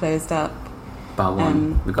 Everywhere was closed up. Bar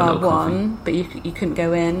one. We got a little coffee. But you couldn't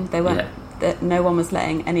go in. They weren't. No one was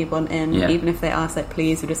letting anyone in, even if they asked, like,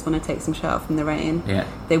 please, we just want to take some shelter from the rain. Yeah.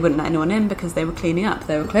 They wouldn't let anyone in because they were cleaning up.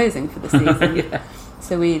 They were closing for the season. Yeah.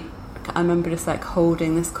 So I remember just like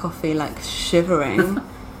holding this coffee, like shivering,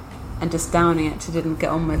 and just downing it to didn't get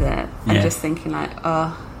on with it, and just thinking like, oh,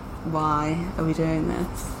 why are we doing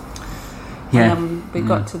this? Yeah. And then we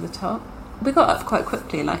got to the top. We got up quite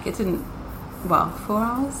quickly. Like it didn't. 4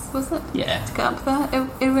 hours was it? Yeah. To get up there,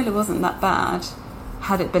 it really wasn't that bad.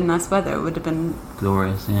 Had it been nice weather, it would have been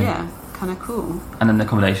glorious. Yeah, kind of cool. And then the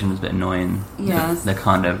accommodation was a bit annoying. Yeah, they're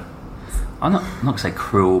kind of. I'm not gonna say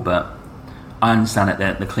cruel, but I understand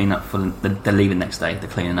that the clean up they're leaving next day. They're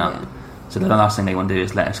cleaning up. Yeah. So the last thing they want to do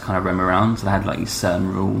is let us kind of roam around. So they had like these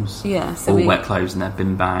certain rules. Yeah. So all wet clothes in their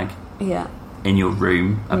bin bag. Yeah. In your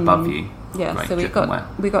room above you. Yeah. Right, so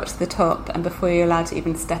we got to the top, and before you're allowed to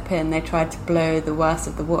even step in, they tried to blow the worst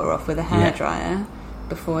of the water off with a hairdryer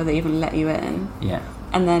before they even let you in. Yeah.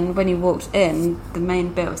 And then when you walked in, the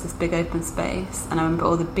main bit was this big open space, and I remember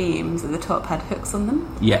all the beams at the top had hooks on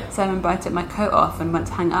them. Yeah. So I remember I took my coat off and went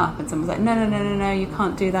to hang it up, and someone was like, no, you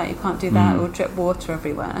can't do that, it will drip water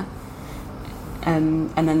everywhere.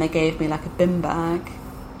 And then they gave me like a bin bag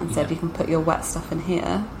and said you can put your wet stuff in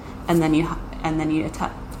here, and then you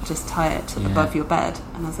just tie it above your bed.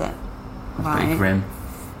 And I was like, right. Pretty grim.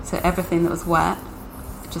 So everything that was wet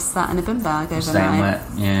just sat in a bin bag overnight. Staying wet,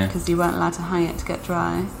 yeah. Because you weren't allowed to hang it to get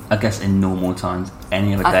dry. I guess in normal times,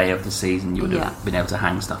 any other day of the season, you would have been able to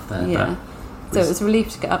hang stuff there. Yeah. So it was a relief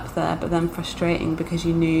to get up there, but then frustrating because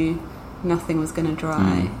you knew nothing was going to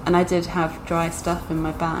dry. And I did have dry stuff in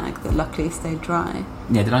my bag that luckily stayed dry.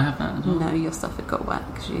 Yeah, did I have that as well? No, your stuff had got wet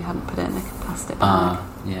because you hadn't put it in a plastic bag.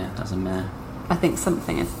 Yeah, that's a mare. I think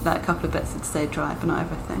something is like a couple of bits had stayed dry, but not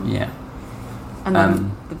everything. Yeah. And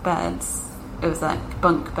then the beds, it was like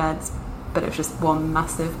bunk beds, but it was just one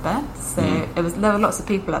massive bed. So there were lots of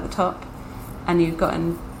people at the top, and you got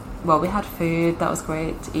in. Well, we had food, that was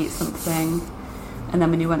great to eat something, and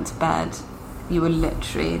then when you went to bed, you were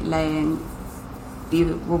literally laying.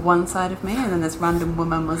 You were one side of me, and then this random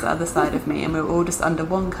woman was the other side of me, and we were all just under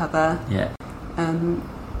one cover. Yeah.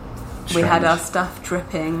 We had our stuff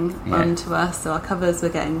dripping onto us, so our covers were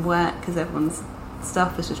getting wet because everyone's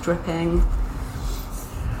stuff was just dripping.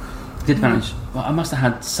 Good advantage. Well, I must have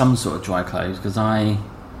had some sort of dry clothes because I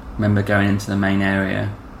remember going into the main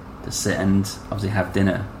area to sit and obviously have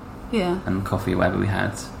dinner. Yeah. And coffee, whatever we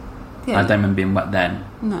had. Yeah. I don't remember being wet then.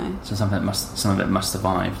 No. So some of it must have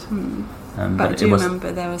survived. But I do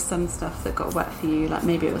remember there was some stuff that got wet for you, like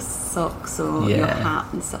maybe it was socks or your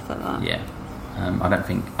hat and stuff like that. Yeah. I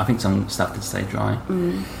think some stuff did stay dry.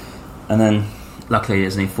 And then luckily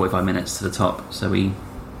there's only 45 minutes to the top, so we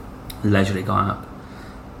leisurely got up.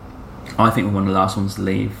 I think we're one of the last ones to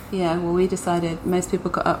leave. Yeah, well, we decided most people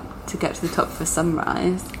got up to get to the top for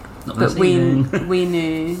sunrise, but we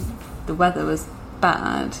knew the weather was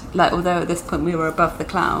bad. Like, although at this point we were above the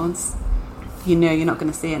clouds, you know you're not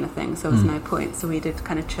going to see anything, so there was no point. So we did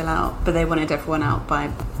kind of chill out, but they wanted everyone out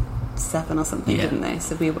by 7 or something, didn't they?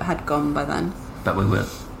 So we had gone by then. But we were,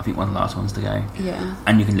 I think, one of the last ones to go. Yeah.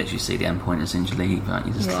 And you can literally see the end point as soon as you leave. Like,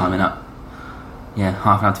 you're just climbing up. Yeah,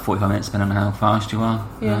 half an hour to 45 minutes, depending on how fast you are.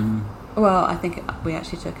 Yeah. Well, I think we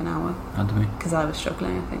actually took an hour. How did we? Because I was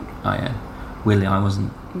struggling, I think. Oh, yeah. Weirdly, I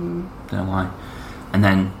wasn't. Don't know why. And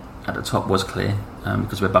then at the top was clear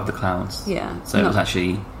because we're above the clouds. Yeah. So it was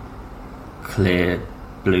actually clear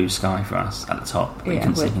blue sky for us at the top. But you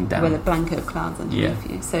can see looking down. With a blanket of clouds underneath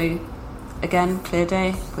you. So, again, clear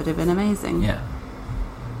day would have been amazing. Yeah.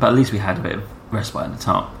 But at least we had a bit of respite at the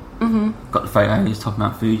top. Got the photos, top of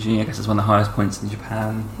Mount Fuji. I guess it's one of the highest points in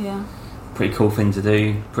Japan. Yeah. Pretty cool thing to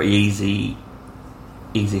do. Pretty easy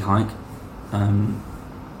hike.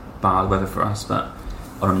 Bar the weather for us, but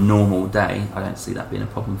on a normal day, I don't see that being a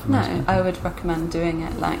problem for most people. I would recommend doing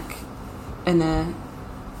it like in a.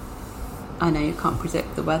 I know you can't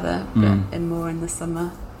predict the weather, but in the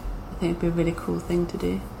summer, I think it'd be a really cool thing to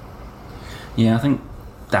do. Yeah, I think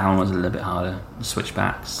down was a little bit harder.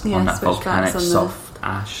 Switchbacks on that volcanic soft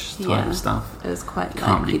ash type stuff. It was quite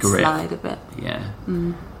can't really grip. Slide a bit.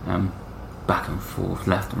 Yeah. Back and forth,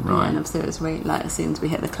 left and right. Yeah, and obviously it was rain. Like as soon as we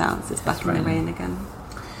hit the clouds, it's back in the rain again.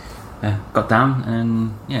 Got down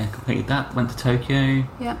and completed that. Went to Tokyo.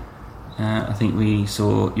 Yeah. I think we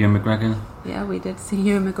saw Ewan McGregor. Yeah, we did see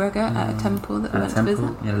Ewan McGregor at a temple that we went to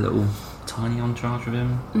visit. He had a little tiny entourage with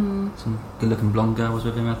him. Some good-looking blonde girl was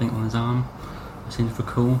with him, I think, on his arm. It seemed for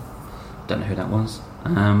cool. Don't know who that was.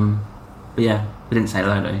 But yeah, we didn't say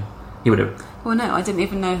hello though. He would have. Well, no, I didn't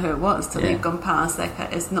even know who it was till Yeah. we'd gone past. Like,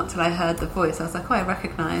 it's not till I heard the voice. I was like, oh, I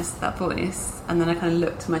recognise that voice. And then I kind of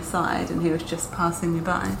looked to my side, and he was just passing me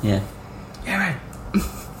by. Yeah. Yeah.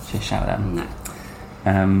 She shouted at him. No.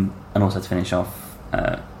 And also to finish off,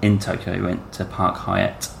 in Tokyo, we went to Park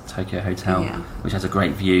Hyatt Tokyo Hotel, which has a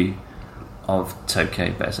great view of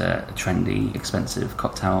Tokyo, but it's a trendy, expensive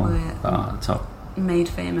cocktail bar at the top. Made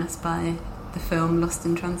famous by the film Lost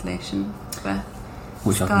in Translation, where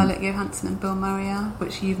Which Scarlett Johansson and Bill Murray are,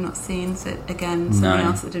 which you've not seen, so again, something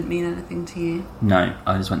else that didn't mean anything to you. No,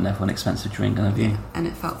 I just went there for an expensive drink and a view. And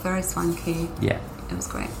it felt very swanky. Yeah. It was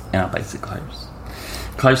great. In our basic clothes.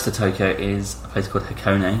 Close to Tokyo is a place called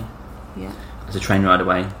Hakone. Yeah. It's a train ride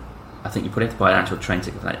away. I think you probably have to buy an actual train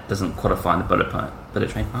ticket for that. It doesn't qualify in the bullet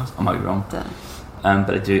train pass. I might be wrong. But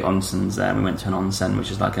they do onsens there. We went to an onsen, which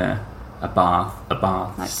is like a bath.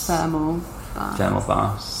 Like thermal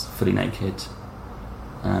baths, fully naked.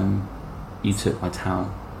 You took my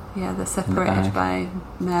towel. Yeah, they're separated by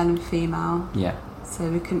male and female. Yeah. So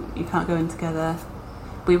you can't go in together.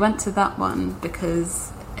 We went to that one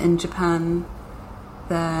because in Japan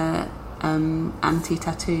they're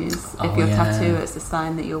anti-tattoos. If you're tattoo, it's a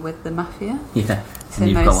sign that you're with the mafia. Yeah. So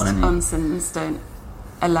most onsens don't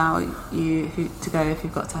allow you to go if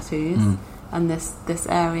you've got tattoos. And this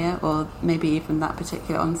area, or maybe even that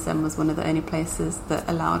particular onsen, was one of the only places that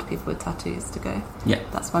allowed people with tattoos to go. Yeah.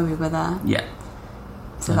 That's why we were there. Yeah.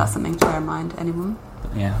 So that's something to bear in mind, anyone.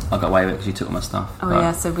 Yeah, I got away with it because you took all my stuff.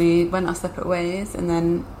 So we went our separate ways, and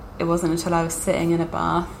then it wasn't until I was sitting in a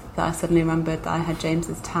bath that I suddenly remembered that I had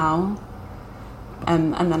James's towel.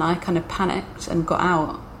 And then I kind of panicked and got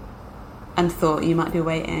out and thought you might be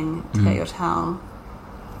waiting to get your towel.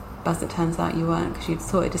 But as it turns out, you weren't, because you'd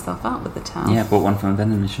sorted yourself out with the towel. Yeah, I bought one from a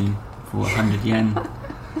vending machine for 100 yen.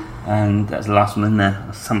 And that was the last one in there.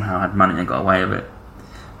 I somehow had money and got away with it.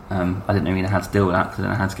 I didn't know how to deal with that because I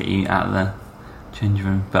didn't know how to get you out of the change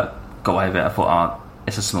room. But got away with it. I thought,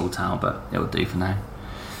 it's a small towel, but it will do for now.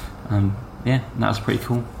 That was pretty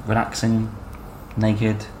cool. Relaxing,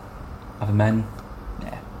 naked, other men.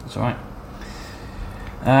 Yeah, it's alright.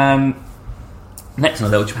 Next on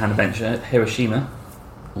a little Japan adventure, Hiroshima.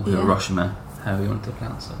 Or Hiroshima, however you want to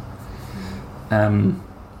pronounce it.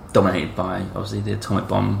 Dominated by, obviously, the atomic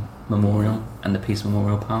bomb memorial and the Peace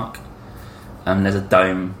Memorial Park. There's a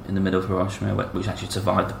dome in the middle of Hiroshima which actually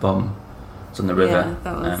survived the bomb. It's on the river. Yeah,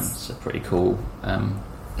 that was... so pretty cool.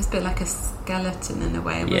 It's a bit like a skeleton in a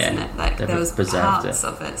way, wasn't it? Like there was parts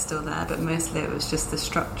of it still there, but mostly it was just the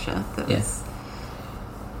structure that was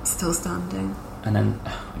still standing. And then,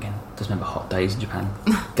 again, just remember hot days in Japan.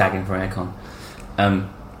 Gagging for aircon.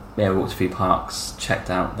 We walked a few parks, checked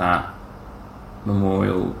out that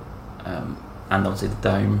memorial, and obviously the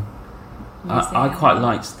dome. I quite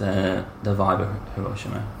liked the vibe of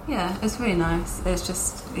Hiroshima. Yeah, it's really nice. It's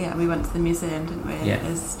just, we went to the museum, didn't we? Yeah.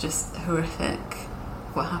 It's just horrific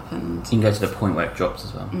what happened. You can go to the point where it drops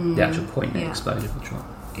as well. The actual point the explosion will drop.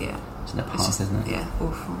 Yeah. It's in the past, isn't it? Yeah,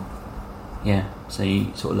 awful. Yeah, so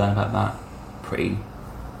you sort of learn about that. Pretty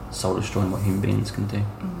soul-destroying what human beings can do.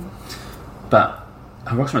 But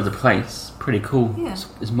Hiroshima as a place, pretty cool. Yeah.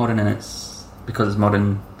 It's modern, and because it's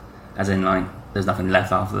modern, as in like there's nothing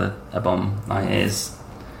left after a bomb. Like it is.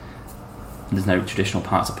 There's no traditional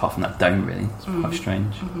parts apart from that dome. Really, it's quite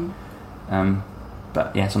strange.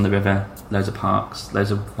 But yeah, it's on the river. Loads of parks, loads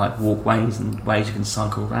of like walkways and ways you can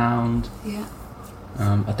cycle around. Yeah.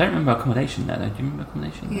 I don't remember accommodation there though. Do you remember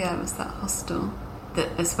accommodation? Yeah, it was that hostel.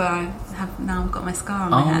 That is where I have now got my scar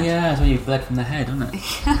on my head. Oh yeah, that's when you bled from the head, wasn't it?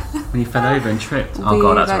 Yeah. When you fell over and tripped. Oh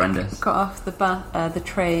god, that's horrendous. Got off the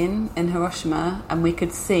train in Hiroshima, and we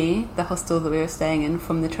could see the hostel that we were staying in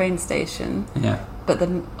from the train station. Yeah. But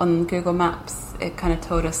then on Google Maps, it kind of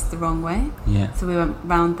told us the wrong way. Yeah. So we went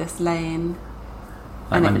round this lane,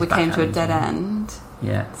 and we came to a dead end.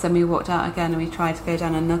 Yeah. So we walked out again, and we tried to go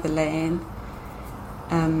down another lane.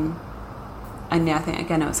 And I think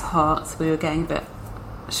again it was hot, so we were getting a bit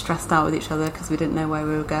stressed out with each other because we didn't know where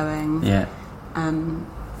we were going. Yeah. And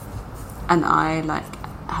I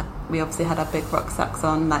we obviously had our big rucksacks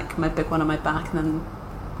on, like my big one on my back and then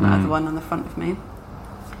my other one on the front of me.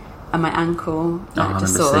 And my ankle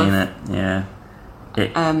just sort of... it. Yeah.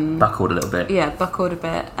 It buckled a little bit. Yeah, buckled a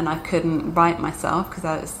bit, and I couldn't right myself because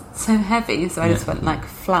I was so heavy, so I just went like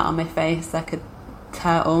flat on my face like a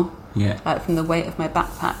turtle. Yeah. Like from the weight of my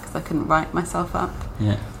backpack because I couldn't right myself up.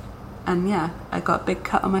 Yeah. And I got a big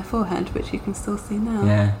cut on my forehead, which you can still see now.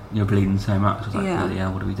 Yeah, you're bleeding so much. I was like, bloody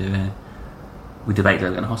hell, what do we do here? We debated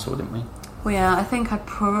going to hospital, didn't we? Well, yeah, I think I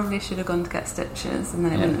probably should have gone to get stitches, and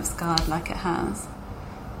then it wouldn't have scarred like it has.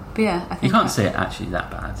 But yeah, I think you can't see it actually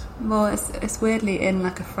that bad. Well, it's weirdly in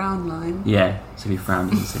like a frown line. Yeah, so if you frown,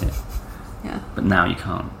 you can see it. Yeah. But now you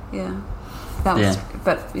can't. Yeah. That was,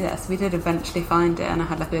 but yes, we did eventually find it, and I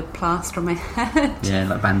had like a plaster on my head. Yeah,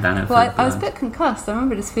 like bandana. Well, I was a bit concussed. I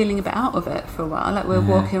remember just feeling a bit out of it for a while. Like we were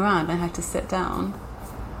walking around, I had to sit down.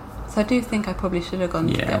 So I do think I probably should have gone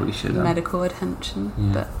to get medical attention,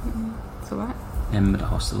 but it's all right. Yeah, remember the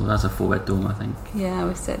hostel? That was a 4-bed dorm, I think.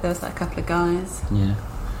 Yeah, there was like a couple of guys. Yeah.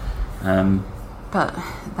 But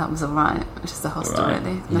that was all right. Just a hostel,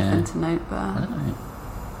 really. Nothing to note there. I don't know.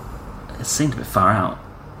 It seemed a bit far out.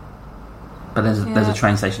 But there's a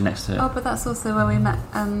train station next to it. Oh, but that's also where we met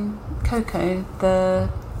Coco, the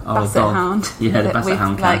basset hound. Yeah, the basset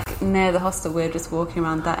hound. Like near the hostel, we were just walking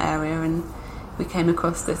around that area, and we came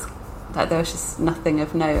across this. Like there was just nothing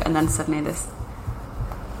of note, and then suddenly this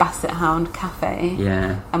basset hound cafe.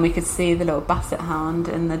 Yeah. And we could see the little basset hound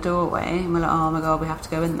in the doorway, and we're like, oh my god, we have to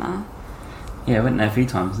go in there. Yeah, I went there a few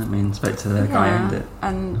times, didn't we? And spoke to the guy in it.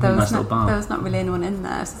 And there was not really anyone in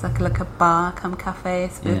there. It was like a bar come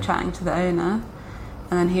cafe. So we were chatting to the owner,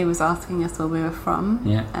 and then he was asking us where we were from,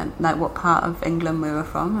 and like what part of England we were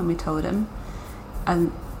from, and we told him.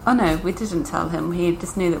 And we didn't tell him. He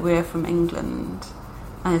just knew that we were from England.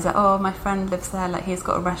 And he's like, oh, my friend lives there. Like he's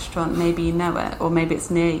got a restaurant. Maybe you know it, or maybe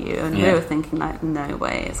it's near you. And we were thinking like, no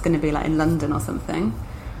way, it's going to be like in London or something.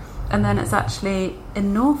 And then it's actually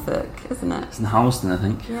in Norfolk, isn't it? It's in Harleston, I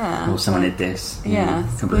think. Yeah. Or someone did this. Yeah,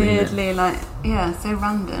 it's weirdly so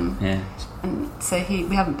random. Yeah. And so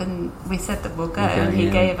we said that we'll go, and he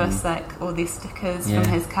gave us like all these stickers from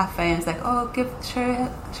his cafe, and it's like, oh,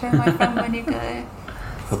 show my friend when you go.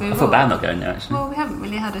 So I feel bad not going there, actually. Well, we haven't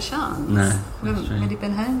really had a chance. No, we haven't really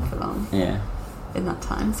been home for long. Yeah. In that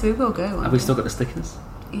time, so we will go. Have we still got the stickers?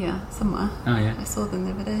 Yeah, somewhere. Oh yeah. I saw them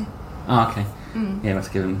the other day. Oh okay. Yeah, we have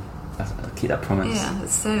to give them. Keep that promise. Yeah,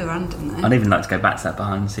 it's so random though. I'd even like to go back to that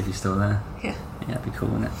bar and see if he's still there. Yeah. Yeah, that'd be cool,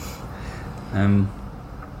 wouldn't it?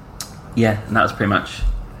 Yeah, and that was pretty much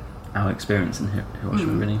our experience in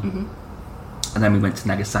Hiroshima, really. Mm-hmm. And then we went to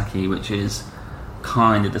Nagasaki, which is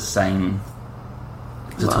kind of the same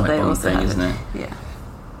as atomic bomb thing, isn't it? Yeah.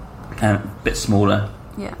 A bit smaller.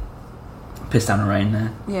 Yeah. Pissed down the rain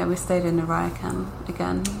there. Yeah, we stayed in the Ryokan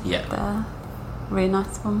again. Yeah. There. Really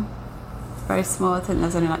nice one. Very small. I think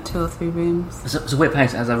there's only like 2 or 3 rooms. It's a weird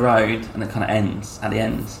place. It has a road and it kind of ends at the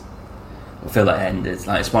end. I feel like it ended.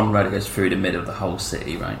 Like it's one road that goes through the middle of the whole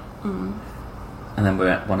city, right? Mm. And then we're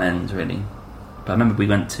at one end, really. But I remember we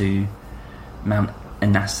went to Mount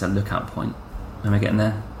Inasa lookout point when we were getting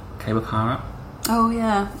there. Cable car up. Oh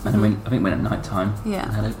yeah. And then I think we went at night time. Yeah.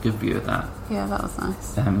 And had a good view of that. Yeah, that was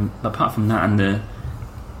nice. But apart from that and the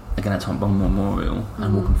Atomic Bomb Memorial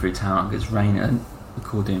and walking through town because it's raining, I don't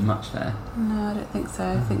recall doing much there. No, I don't think so.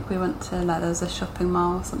 I think we went to there was a shopping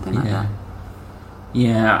mall or something like that.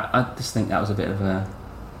 Yeah, I just think that was a bit of a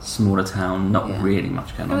smaller town, not really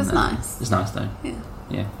much going on there. It was nice. It was nice though. Yeah.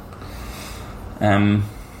 Yeah. And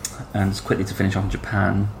just quickly to finish off in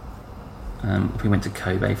Japan, we went to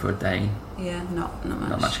Kobe for a day. Yeah, not much.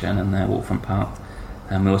 Not much going on there, Waterfront Park.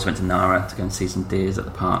 And we also went to Nara to go and see some deers at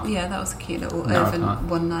the park. Yeah, that was a cute little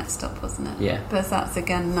one night stop, wasn't it? Yeah. But that's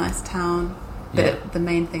again a nice town. But the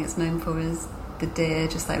main thing it's known for is the deer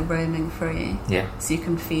just like roaming free. Yeah. So you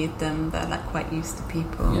can feed them. They're like quite used to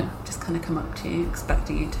people. Yeah. Just kind of come up to you,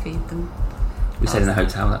 expecting you to feed them. We stayed in a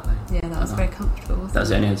hotel that day. Yeah, that was very comfortable. That was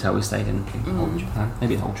the only hotel we stayed in the whole Japan.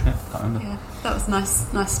 Maybe the whole trip. Can't remember. Yeah, that was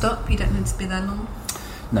nice stop. You don't need to be there long.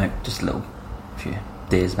 No, just a few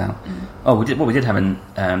deers about. Oh, what we did have in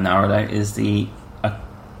Nara though is the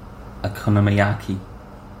okonomiyaki,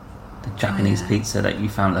 the Japanese pizza that you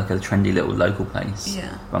found like a trendy little local place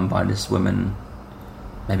run by this woman,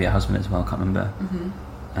 maybe her husband as well. I can't remember.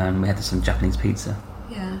 And we had some Japanese pizza.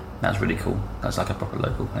 Yeah, that was really cool. That's like a proper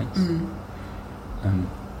local place.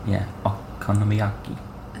 Yeah, okonomiyaki.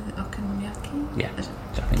 Is it okonomiyaki? Yeah,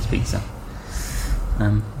 Japanese pizza.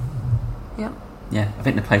 Yep. Yeah, I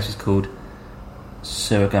think the place was called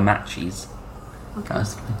Surugamachi's. Okay. That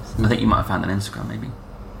was the place. I think you might have found it on Instagram, maybe.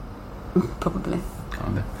 Probably.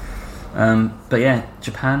 Can't remember. But yeah,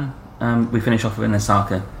 Japan. We finish off in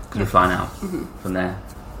Osaka because we're flying out from there.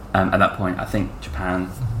 At that point, I think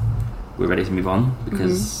Japan, we're ready to move on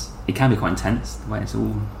because it can be quite intense the way it's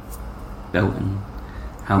all built and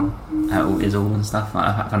how it is all and stuff.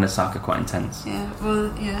 I found Osaka quite intense. Yeah,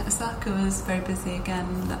 well, Osaka was very busy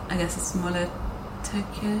again. I guess a smaller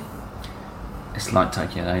Tokyo. It's like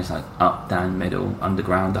Tokyo though. It's like up, down, middle,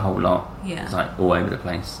 underground, the whole lot. Yeah. It's like all over the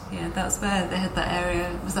place. Yeah, that's where they had that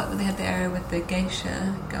area. Was that where they had the area with the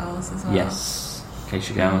geisha girls as well? Yes,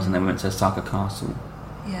 geisha girls, and then we went to Osaka Castle.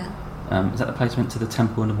 Yeah. Is that the place we went to the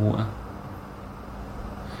temple in the water?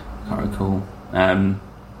 Can't recall.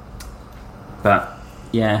 But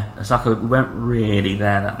yeah, Osaka, we weren't really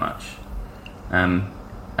there that much.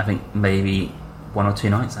 I think maybe 1 or 2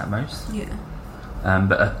 nights at most. Yeah.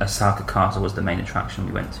 But Osaka Castle was the main attraction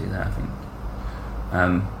we went to there, I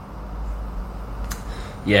think.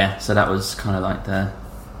 Yeah, so that was kind of like the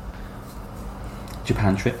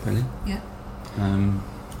Japan trip, really. Yeah.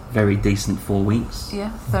 Very decent 4 weeks.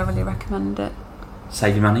 Yeah, thoroughly recommend it.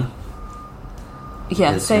 Save your money.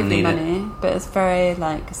 Yeah, save your money, but it's very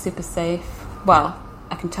like super safe. Well,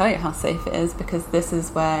 I can tell you how safe it is because this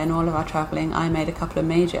is where in all of our travelling I made a couple of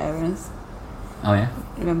major errors. Oh yeah?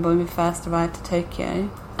 Remember when we first arrived to Tokyo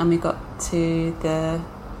and we got to the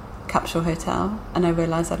capsule hotel and I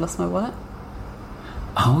realised I'd lost my wallet?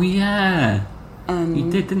 Oh yeah!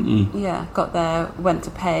 You did, didn't you? Yeah, got there, went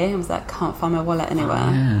to pay and was like, can't find my wallet anywhere.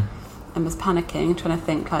 Oh, yeah. And was panicking, trying to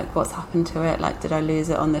think like what's happened to it, like did I lose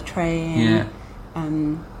it on the train? Yeah.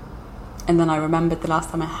 And then I remembered the last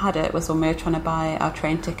time I had it was when we were trying to buy our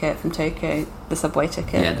train ticket from Tokyo, the subway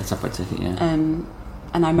ticket. Yeah, the subway ticket, yeah. And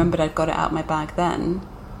I remembered I'd got it out of my bag then,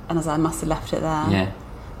 and I must have left it there. Yeah.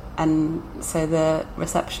 And so the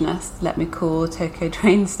receptionist let me call Tokyo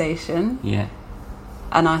train station. Yeah.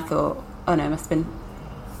 And I thought, oh no, it must have been,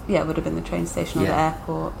 it would have been the train station or the Yeah.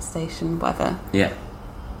 airport station, whatever. Yeah.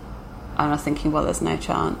 And I was thinking, well, there's no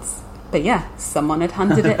chance. But yeah, someone had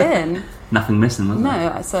handed it in. Nothing missing, was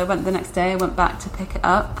there? No, so I went the next day, I went back to pick it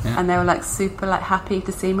up, and they were like super like happy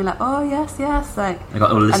to see me, like, oh yes, like, they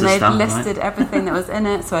got all and they'd stuff, listed right? everything that was in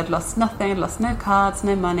it, so I'd lost nothing, I'd lost no cards,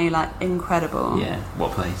 no money, like incredible. Yeah,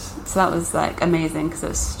 what place? So that was like amazing because it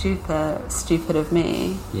was stupid of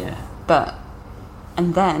me. Yeah.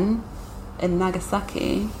 And then in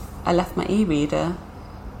Nagasaki, I left my e-reader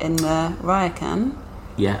in the Ryokan.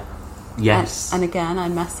 Yeah. Yes. And again, I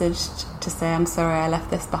messaged to say, I'm sorry, I left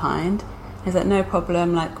this behind. He's like, no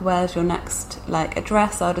problem, like, where's your next, like,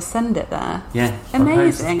 address? I'll just send it there. Yeah.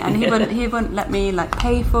 Amazing. And he wouldn't let me, like,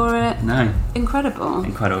 pay for it. No. Incredible,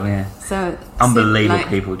 yeah. So unbelievable like,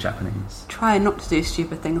 people, Japanese. Try not to do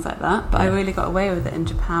stupid things like that, but I really got away with it in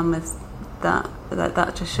Japan with that.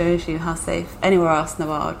 That just shows you how safe anywhere else in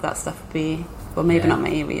the world that stuff would be. Well, maybe not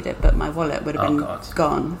my e-reader, but my wallet would have been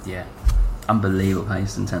gone. Yeah. Unbelievable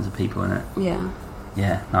place in terms of people in it. Yeah.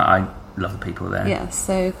 Yeah. No, I love the people there. Yeah,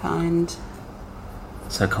 so kind.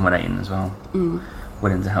 So accommodating as well.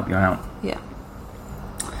 Willing to help you out. Yeah.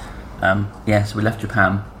 So we left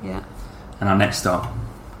Japan. Yeah. And our next stop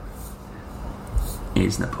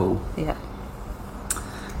is Nepal. Yeah.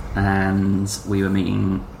 And we were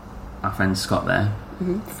meeting our friend Scott there.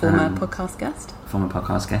 Former podcast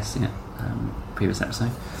guest. Yeah. Previous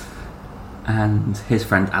episode. And his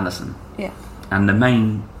friend Alison. Yeah. And the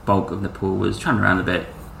main bulk of Nepal was travelling around a bit,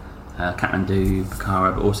 Kathmandu,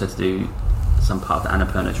 Pokhara, but also to do some part of the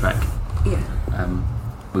Annapurna trek. Yeah.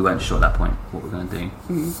 We weren't sure at that point what we were going to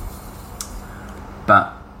do.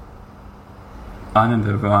 But I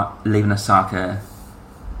remember leaving Osaka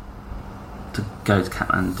to go to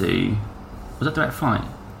Kathmandu. Was that direct flight?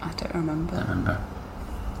 I don't remember.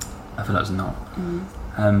 I feel like it was not.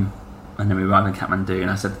 And then we arrived in Kathmandu,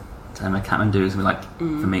 and I said to him, Kathmandu is going to be like,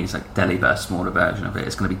 for me, it's like Delhi, but a smaller version of it.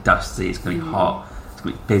 It's going to be dusty, it's going to be hot, it's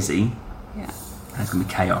going to be busy, and it's going to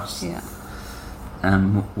be chaos. Yeah.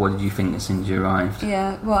 What did you think as soon as you arrived?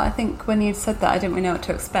 Yeah, well, I think when you said that, I didn't really know what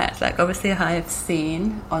to expect. Like, obviously, I have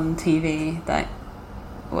seen on TV like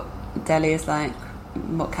what Delhi is like,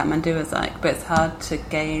 what Kathmandu is like, but it's hard to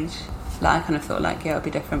gauge. Like, I kind of thought like, yeah, it'll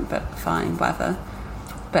be different, but fine, whatever.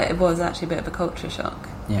 But it was actually a bit of a culture shock.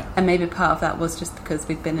 Yeah. And maybe part of that was just because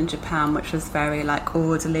we'd been in Japan, which was very like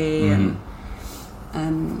orderly and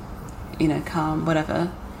calm,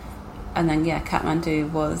 whatever. And then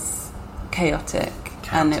Kathmandu was chaotic.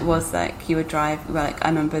 And it was like you would drive, like I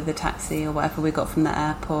remember the taxi or whatever we got from the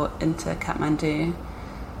airport into Kathmandu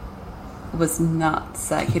was nuts.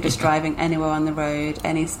 Like you're just driving anywhere on the road,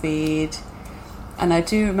 any speed. And I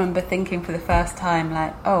do remember thinking for the first time,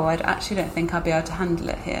 like, oh, I actually don't think I'll be able to handle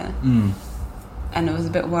it here. And I was a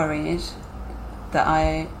bit worried that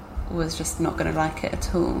I was just not going to like it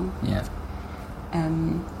at all. Yeah.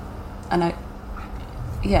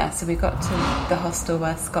 So we got to the hostel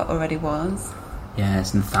where Scott already was. Yeah,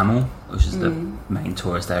 it's in Thamel, which is the main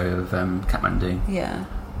tourist area of Kathmandu. Yeah.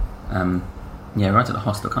 Right at the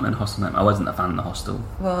hostel. I can't remember the hostel name. I wasn't a fan of the hostel.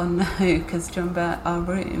 Well, no, because do you remember our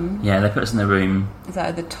room? Yeah, they put us in the room. Is that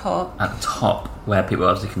at the top? At the top, where people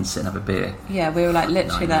obviously can sit and have a beer. Yeah, we were like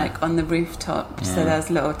literally like on the rooftop. So there's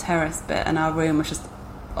a little terrace bit, and our room was just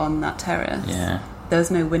on that terrace. Yeah. There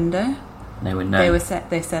was no window. No window.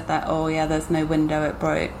 They said that, oh yeah, there's no window, it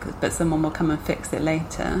broke, but someone will come and fix it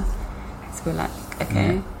later. So we're like,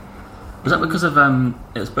 okay. Yeah. Was that because of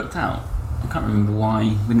it was booked out? I can't remember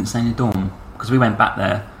why we didn't stay in the dorm, because we went back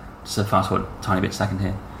there. Just a fast forward a tiny bit second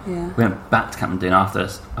here. Yeah. We went back to Kathmandu after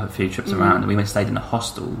a few trips around, and we stayed in a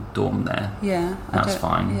hostel dorm there. Yeah, that was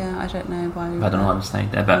fine. Yeah, I don't know why. I don't know why we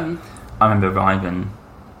stayed there, but I remember arriving,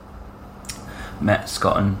 met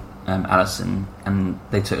Scott and Alison, and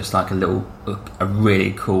they took us like a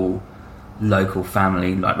really cool local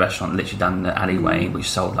family like restaurant literally down the alleyway, which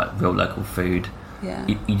sold like real local food. Yeah.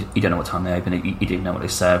 You don't know what time they open it. You didn't know what they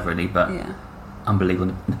serve really, but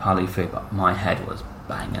unbelievable Nepali food. But my head was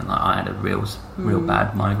banging. Like I had a real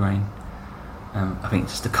bad migraine. I think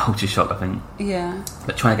just a culture shock. I think. Yeah.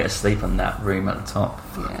 But trying to get to sleep on that room at the top.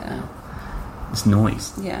 Yeah. It's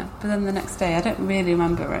noise. Yeah, but then the next day, I don't really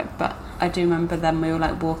remember it, but I do remember then we were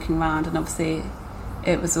like walking around, and obviously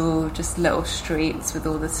it was all just little streets with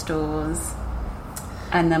all the stores.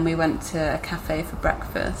 And then we went to a cafe for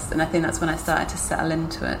breakfast, and I think that's when I started to settle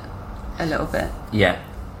into it a little bit. Yeah.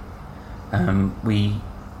 I think we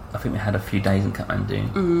had a few days in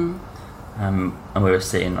Kathmandu, and we were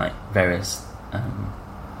seeing like various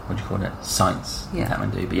what do you call it, sites in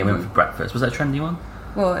Kathmandu. But yeah, we went for breakfast. Was that a trendy one?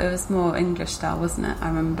 Well, it was more English style, wasn't it? I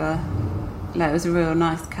remember, like, it was a real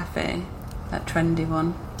nice cafe, that trendy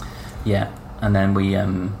one. Yeah, and then we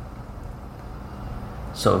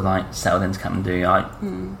sort of like settled into Kathmandu. I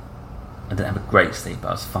didn't have a great sleep, but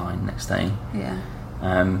I was fine next day. Yeah.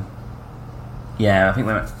 I think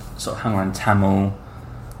we went, sort of hung around Tamil,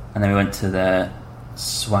 and then we went to the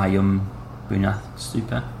Swayam Bunath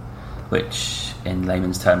Stupa, which in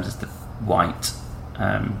layman's terms is the white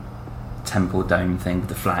temple dome thing with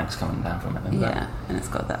the flags coming down from it. Yeah, and it's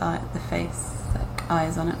got the face, like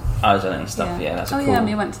eyes on it. Eyes on it and stuff. Yeah, that's cool. Yeah, and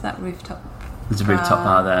we went to that rooftop. There's a rooftop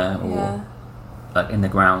bar there, or like in the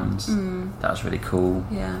grounds. That was really cool.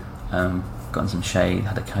 Yeah. Got in some shade,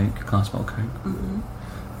 had a glass bottle of Coke.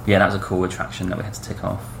 Yeah, that was a cool attraction that we had to tick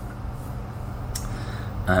off.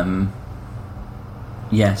 So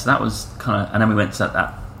that was kind of, and then we went to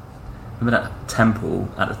that. Remember that temple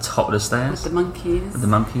at the top of the stairs? With the monkeys. With the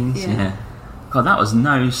monkeys, yeah. God, that was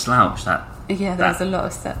no slouch. There was a lot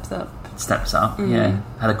of steps up. Yeah.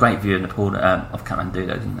 Had a great view of Nepal, of Kathmandu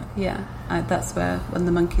though, didn't it? Yeah, that's where, when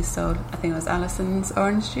the monkeys sold, I think it was Alison's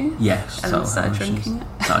orange juice. Yes. And started drinking it.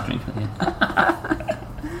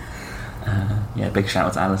 Yeah, big shout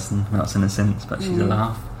out to Alison. We're not seen her since, but she's a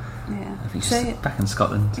laugh. Yeah. I think she's back in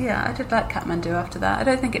Scotland. Yeah, I did like Kathmandu after that. I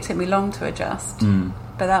don't think it took me long to adjust.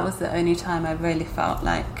 But that was the only time I really felt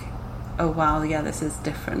like, oh wow, yeah, this is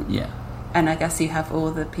different. Yeah. And I guess you have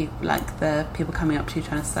all the people, like the people coming up to you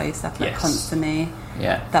trying to sell you stuff, like constantly.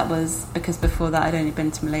 Yeah. That was because before that I'd only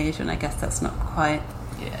been to Malaysia, and I guess that's not quite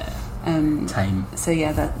tame. So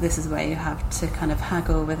yeah, this is where you have to kind of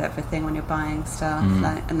haggle with everything when you're buying stuff,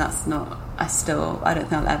 and that's not. I don't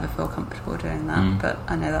think I'll ever feel comfortable doing that, but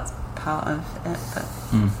I know that's part of it. But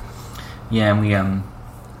yeah, and we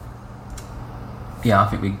I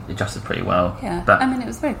think we adjusted pretty well. Yeah, but I mean, it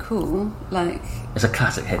was very cool. Like, it's a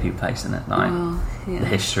classic hippie place, isn't it? Like the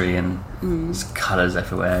history and there's colours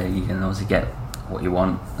everywhere. You can obviously get what you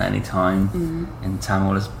want at any time. In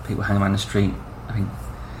Tamil, there's people hanging around the street. I think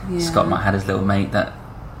Scott might have his little mate that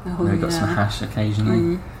maybe got some hash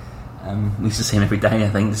occasionally. We used to see him every day. I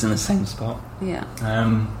think it's in the same spot. Yeah.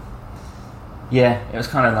 It was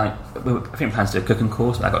kind of like I think we planned to do a cooking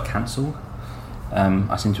course, but that got cancelled.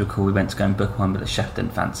 I seem to recall we went to go and book one, but the chef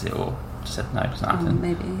didn't fancy it, or just said no, it doesn't happen.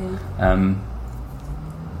 Maybe, yeah.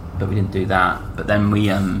 But we didn't do that. But then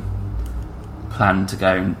we planned to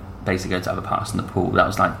go and basically go to other parts of Nepal. That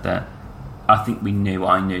was like I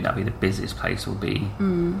knew that'd be the busiest place will be,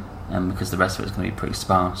 because the rest of it was going to be pretty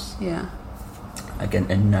sparse. Yeah.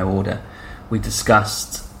 Again, in no order. We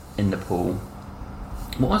discussed in Nepal.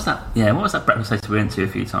 What was that? Yeah, what was that breakfast place we went to a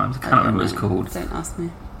few times? I can't remember what it was called. Don't ask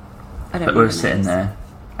me. But we were sitting there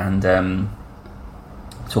and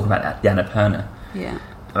talking about the Annapurna. Yeah.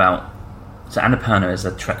 So Annapurna is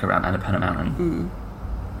a trek around Annapurna Mountain.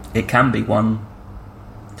 It can be 1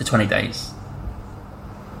 to 20 days.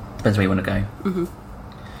 Depends where you want to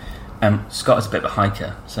go. Scott is a bit of a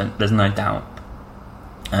hiker, so there's no doubt,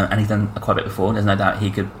 and he's done quite a bit before. There's no doubt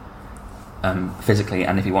he could physically,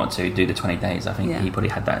 and if he wanted to, do the 20 days. I think he probably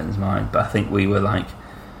had that in his mind. But I think we were like,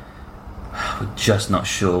 we're just not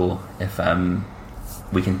sure if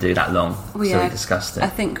we can do that long. So we discussed it. I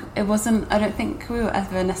think it wasn't. I don't think we were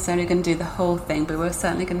ever necessarily going to do the whole thing, but we were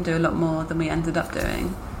certainly going to do a lot more than we ended up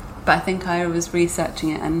doing. But I think I was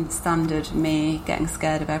researching it, and standard me getting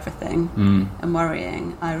scared of everything and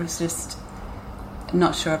worrying, I was just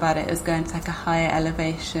not sure about it. It was going to like a higher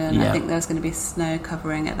elevation. Yeah. I think there was going to be snow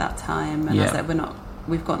covering at that time, and I was like,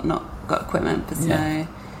 we've not got equipment for snow.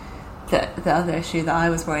 The other issue that I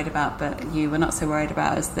was worried about, but you were not so worried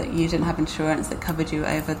about, is that you didn't have insurance that covered you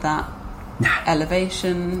over that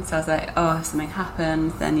elevation. So I was like, oh, if something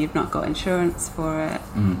happens, then you've not got insurance for it.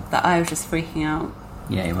 That I was just freaking out.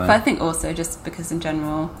 Yeah, you were. But I think also just because in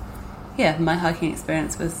general, my hiking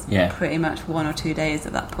experience was pretty much 1 or 2 days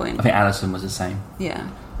at that point. I think Alison was the same. Yeah.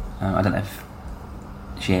 I don't know if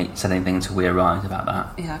she said anything until we arrived about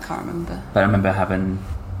that. Yeah, I can't remember. But I remember having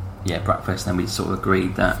breakfast, and we sort of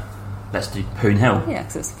agreed that let's do Poon Hill. Yeah,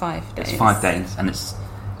 because it's 5 days. It's 5 days, and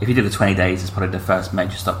if you do the 20 days, it's probably the first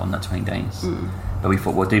major stop on that 20 days. But we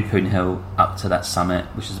thought we'll do Poon Hill up to that summit,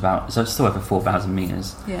 which is so it's still over 4,000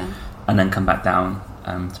 metres. Yeah. And then come back down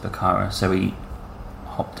to Pokhara. So we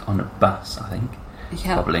hopped on a bus, I think.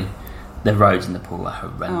 Yeah. Probably. The roads in Nepal are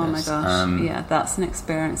horrendous. Oh my gosh. That's an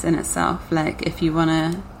experience in itself. Like, if you want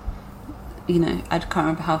to, I can't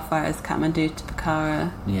remember how far it is Kathmandu to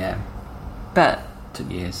Pokhara. Yeah. But took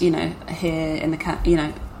years. Here in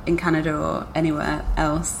in Canada or anywhere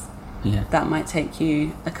else, that might take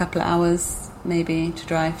you a couple of hours maybe to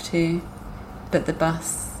drive to, but the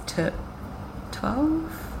bus took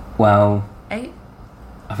 12. Well, 8.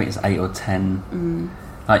 I think it's 8 or 10.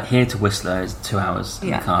 Like here to Whistler is 2 hours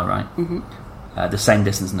in the car, right? The same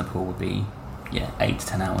distance in Nepal would be 8 to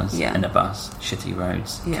 10 hours in a bus. Shitty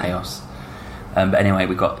roads, chaos. But anyway,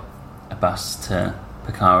 we got a bus to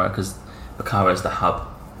Pokhara because Pokhara is the hub.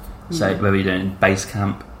 So whether you're doing base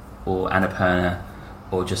camp or Annapurna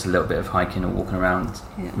or just a little bit of hiking or walking around,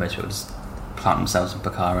 most people just plant themselves in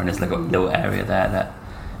Pokhara, and there's like a little area there that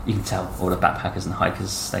you can tell all the backpackers and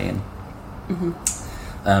hikers stay in.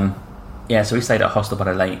 So we stayed at a hostel by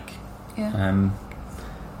the lake.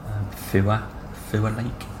 Fua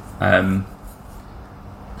Lake.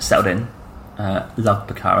 Settled in. Loved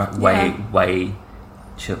Pokhara. Way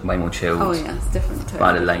more chilled. Oh yeah, it's different to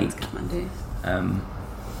by the lake. Kathmandu.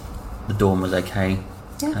 The dorm was okay.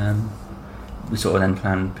 We sort of then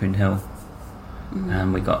planned Poon Hill,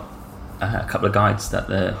 and we got a couple of guides that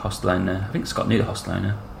the hostel owner, I think Scott knew the hostel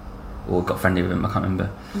owner, or got friendly with him, I can't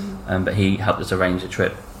remember. But he helped us arrange a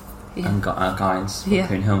trip and got our guides for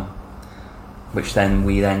Poon Hill, which then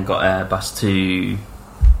we got a bus to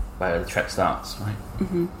where the trek starts, right?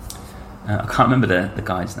 I can't remember the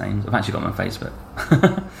guides' names. I've actually got them on Facebook.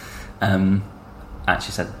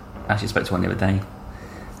 Actually spoke to one the other day.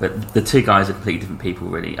 But the two guys are completely different people,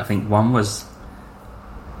 really. I think one was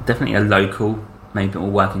definitely a local, maybe more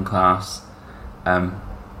working class, but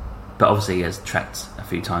obviously he has trekked a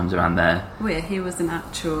few times around there. Oh yeah, he was an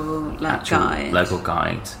actual guide. Local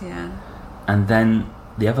guide. Yeah. And then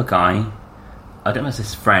the other guy, I don't know if it's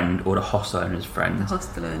his friend or the hostel owner's friend. The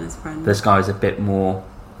hostel owner's friend. This guy is a bit more...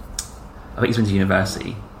 I think he's been to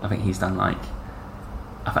university. I think he's done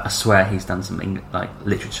I swear he's done something like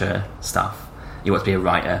literature stuff. He wants to be a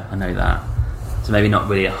writer, I know that. So maybe not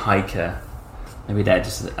really a hiker. Maybe there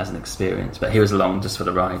just as an experience. But he was along just for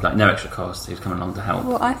the ride, like no extra cost. He was coming along to help.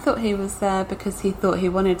 Well, I thought he was there because he thought he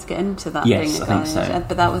wanted to get into that being a guide. I think so.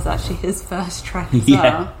 But that was actually his first trek as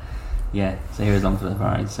well. Yeah, so he was along for the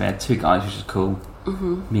ride. So we had two guys, which is cool.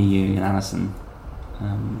 Me, you, and Alison,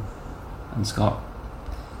 and Scott.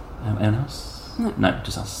 Anyone else? No,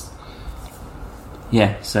 just us.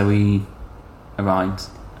 Yeah, so we arrived.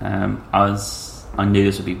 I knew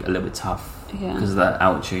this would be a little bit tough because of the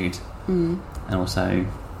altitude and also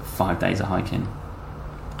 5 days of hiking.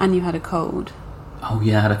 And you had a cold. Oh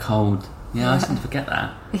yeah, I had a cold. Yeah, I seem to forget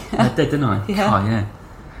that. I did, didn't I? Yeah. Oh yeah.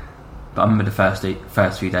 But I remember the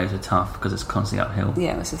first few days were tough because it's constantly uphill.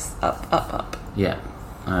 Yeah, it was just up. Yeah.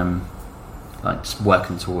 Like just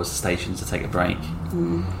working towards the stations to take a break.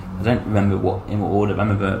 I don't remember in what order. I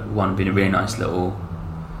remember one being a really nice little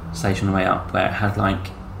station on the way up where it had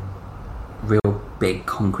like real big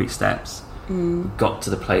concrete steps. Got to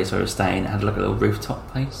the place where I was staying. It had like a little rooftop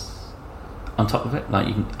place on top of it.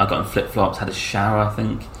 Like I got in flip flops. Had a shower, I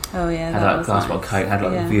think. Oh yeah. Had like a glass bottle coat. Had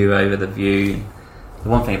like a view over the view. The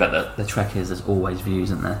one thing about the trek is there's always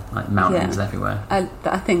views, isn't there? Like mountains everywhere. I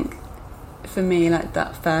think for me, like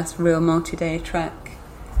that first real multi-day trek,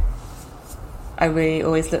 I really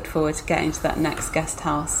always looked forward to getting to that next guest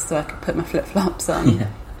house so I could put my flip-flops on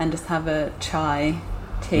and just have a chai,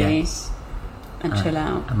 tea, and chill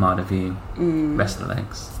out. A Marder view, rest of the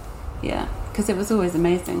legs. Yeah, because it was always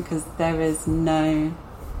amazing because there is no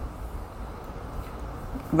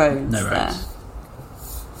roads there.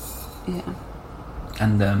 Yeah.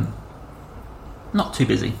 And not too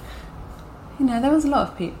busy. There was a lot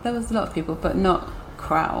of people. There was a lot of people, but not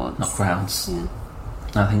crowds. Not crowds. Yeah.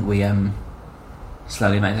 I think we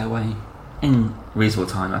slowly made our way in reasonable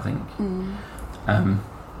time, I think.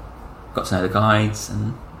 Got to know the guides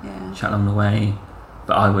and chat along the way.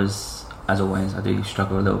 But I was, as always, I do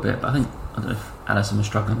struggle a little bit. But I don't know if Alison was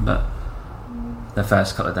struggling, but the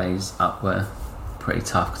first couple of days up were pretty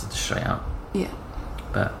tough because it's straight out. Yeah.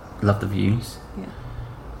 But loved the views. Yeah.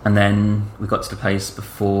 And then we got to the place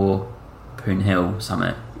before Poon Hill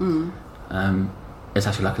summit. It's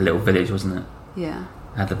actually like a little village, wasn't it? Yeah.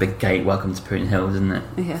 It had the big gate, welcome to Poon Hill, didn't it?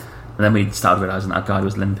 Yeah. And then we started realising our guide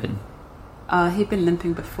was limping. He'd been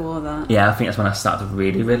limping before that. Yeah, I think that's when I started to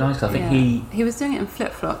really realise. Cause I think he was doing it in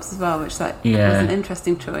flip-flops as well, which was an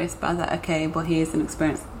interesting choice. But I was like, okay, well, he is an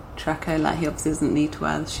experienced trekker. Like, he obviously doesn't need to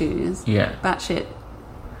wear the shoes. Yeah. Batshit.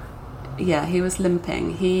 Yeah, he was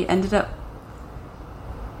limping. He ended up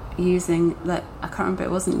using, like, I can't remember,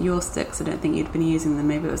 it wasn't your sticks. I don't think you'd been using them.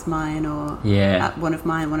 Maybe it was mine or one of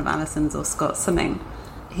Alison's or Scott's, something.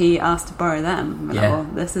 He asked to borrow them. We're like, well,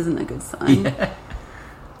 this isn't a good sign. Yeah.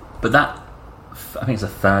 But I think it's the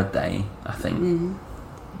third day, I think.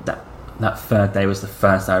 That third day was the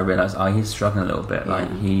first day I realised, he's struggling a little bit.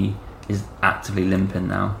 Like, he is actively limping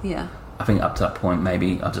now. Yeah. I think up to that point,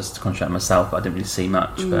 maybe I just concentrated myself, but I didn't really see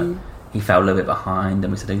much. But he fell a little bit behind,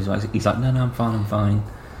 and we said, he's like, no, I'm fine.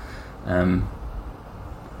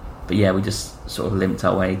 But yeah, we just sort of limped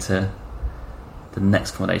our way to the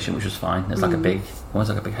next accommodation, which was fine. There's like a big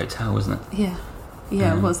hotel, wasn't it? Yeah.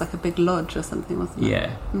 Yeah, it was like a big lodge or something, wasn't it?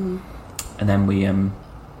 Yeah. And then we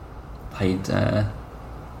played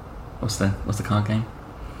what's the card game?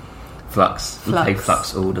 Flux. We played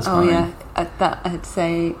Flux all the time. Oh yeah, I'd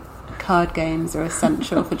say card games are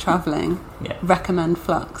essential for travelling. Yeah. Recommend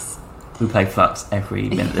Flux. We played Flux every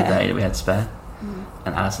minute of the day that we had spare,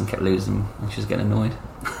 and Alison kept losing and she was getting annoyed.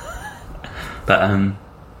 But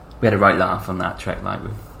we had a right laugh on that trek, like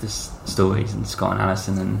with just stories and Scott and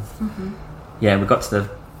Alison, and we got to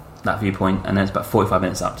that viewpoint, and then it's about 45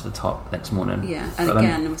 minutes up to the top next morning. Yeah, and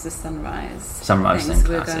again, it was a sunrise. Sunrise thing, so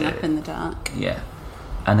we were going up in the dark. Yeah,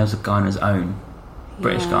 and there was a guy on his own,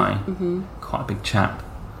 British guy, quite a big chap.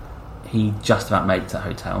 He just about made it to the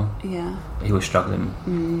hotel. Yeah, but he was struggling.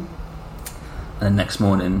 And then next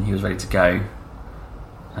morning he was ready to go.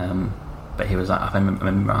 But he was like, I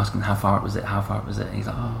remember asking how far up was it. He's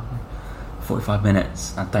like, 45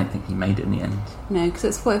 minutes. I don't think he made it in the end. No, because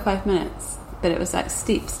it's 45 minutes, but it was like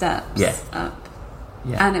steep steps up.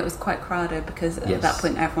 Yeah. And it was quite crowded because at that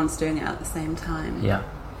point everyone's doing it at the same time. Yeah.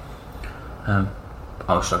 I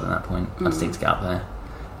was struggling at that point. I just need to get up there.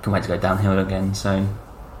 Couldn't wait to go downhill again, so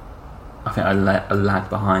I think I lagged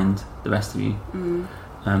behind the rest of you.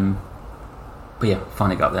 But yeah,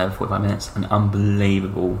 finally got up there, 45 minutes. An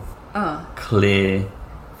unbelievable, clear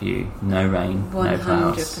view. No rain, no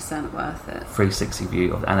clouds. 100% worth it. 360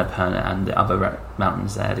 view of the Annapurna and the other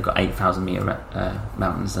mountains there. They've got 8,000 metre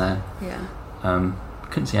mountains there. Yeah.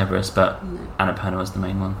 Couldn't see Everest, but Annapurna was the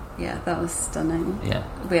main one. Yeah, that was stunning. Yeah.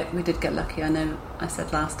 We did get lucky. I know I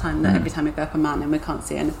said last time that every time we go up a mountain we can't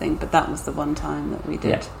see anything, but that was the one time that we did.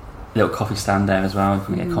 Yeah. Little coffee stand there as well. If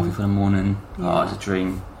we get coffee for the morning. Yeah. Oh, it's a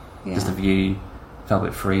dream. Yeah. Just the view. Felt a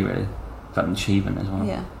bit free, really. Felt an achievement as well.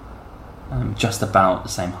 Yeah. Just about the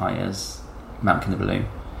same height as Mount Kinabalu,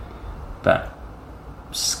 but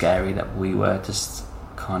scary that we were just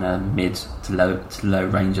kind of mid to low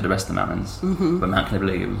range of the rest of the mountains. But Mount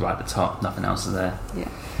Kinabalu was right at the top. Nothing else is there. Yeah.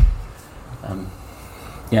 And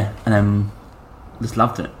then just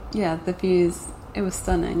loved it. Yeah, the views. It was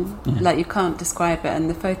stunning. Yeah. Like, you can't describe it, and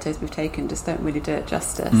the photos we've taken just don't really do it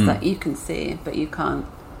justice. Like, you can see, but you can't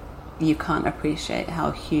appreciate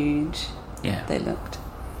how huge they looked.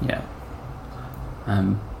 Yeah.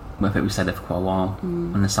 I think we stayed there for quite a while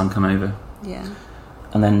when the sun came over. Yeah.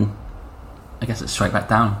 And then I guess it's straight back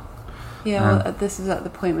down. Yeah, well, this is at the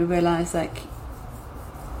point we realised, like,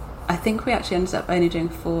 I think we actually ended up only doing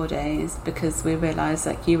 4 days because we realised,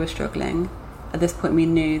 like, you were struggling. At this point we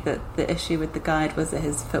knew that the issue with the guide was that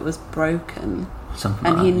his foot was broken.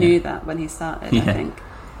 And he knew that when he started, I think.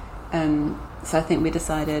 So I think we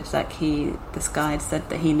decided, like, this guide said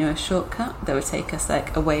that he knew a shortcut that would take us,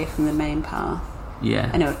 like, away from the main path.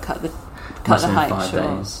 Yeah. And it would cut the hike 5 short.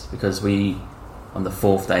 days, because we, on the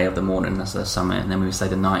 4th day of the morning, that's the summit, and then we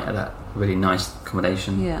stayed the night at that really nice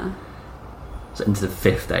accommodation. Yeah. So into the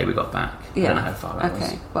 5th day we got back. I don't know how far that was.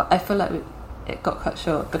 Okay. Well, I feel like it got cut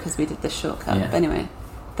short because we did this shortcut. Yeah. But anyway,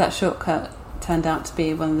 that shortcut turned out to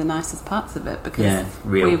be one of the nicest parts of it because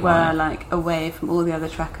we were like away from all the other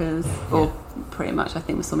trekkers, or pretty much. I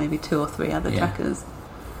think we saw maybe 2 or 3 other trekkers.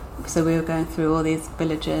 So we were going through all these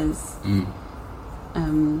villages.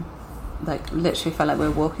 Like, literally felt like we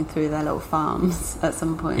were walking through their little farms at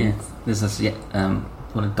some point. Yeah, there's this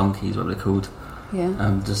what are donkeys? What are they called?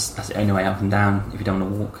 That's the only way up and down if you don't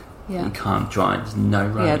want to walk. Yeah. You can't drive. There's no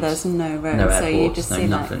roads. Yeah, there's no roads. No so you airports, just no see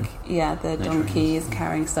nothing. the donkeys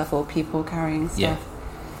carrying stuff or people carrying stuff. Yeah.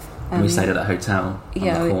 And we stayed at that hotel on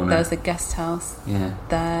the corner. There was a guest house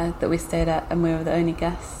there that we stayed at, and we were the only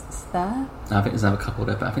guests there. I think there's another couple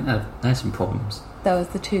there, but I think they had some problems. There was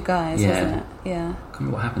the two guys, wasn't it? Yeah. I can't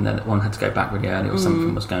remember what happened there. One had to go back really early or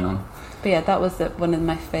something was going on. But yeah, that was one of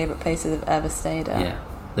my favourite places I've ever stayed at. Yeah,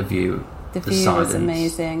 the view. The view silence. was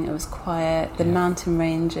amazing. It was quiet. The mountain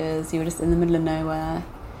ranges. You were just in the middle of nowhere.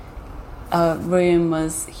 Our room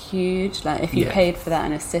was huge. Like if you paid for that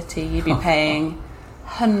in a city, you'd be paying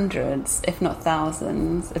hundreds, if not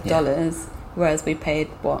thousands, of dollars. Whereas we paid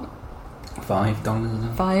what?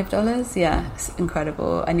 $5. $5. Yeah, it's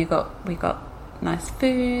incredible. And we got nice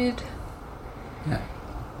food. Yeah,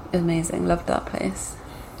 amazing. Loved that place.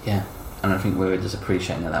 Yeah, and I think we were just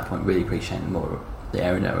appreciating at that point, really appreciating more the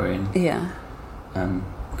area that we're in. Yeah.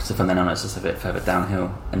 Because from then on, it's just a bit further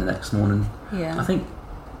downhill. And the next morning,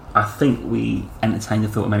 I think we entertained the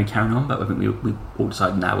thought of maybe carrying on, but I think we all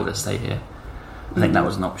decided now we're going to stay here. I think that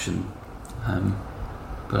was an option.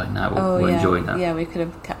 But like now we'll enjoy that. Yeah, we could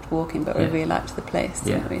have kept walking, but we really liked the place,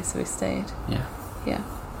 didn't we? So we stayed. Yeah. Yeah.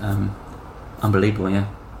 Unbelievable. Yeah,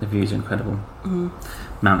 the views are incredible. Mm-hmm.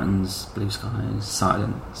 Mountains, blue skies,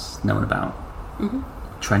 silence, no one about. Mm-hmm.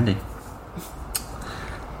 Trendy.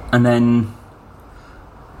 And then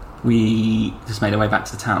we just made our way back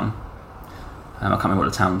to the town. I can't remember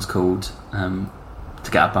what the town's called,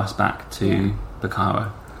 to get our bus back to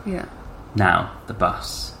Bukhara. Yeah. Now, the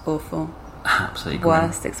bus. Awful. Absolutely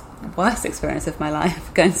worst experience of my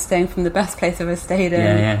life. Staying from the best place I've ever stayed in.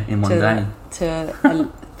 Yeah, in one day.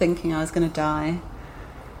 To thinking I was going to die.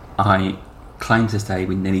 I claim to this day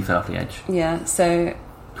we nearly fell off the edge. Yeah, so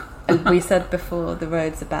we said before the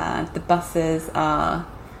roads are bad. The buses are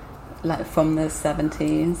like from the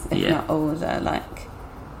 70s, if not older. Like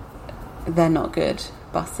they're not good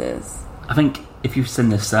buses. I think if you've seen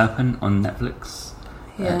The Serpent on Netflix,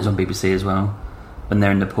 it's on BBC as well. When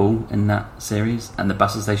they're in Nepal in that series, and the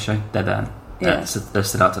buses they show, they're there. They're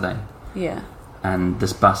still out today. Yeah. And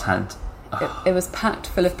this bus had... It was packed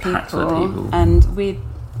full of people. And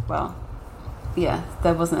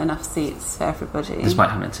there wasn't enough seats for everybody.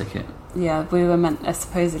 Despite having a ticket. Yeah, we were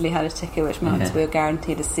supposedly had a ticket, which meant we were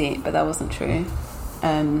guaranteed a seat, but that wasn't true.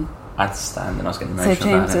 I had to stand and I was getting emotional so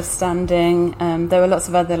James was standing. There were lots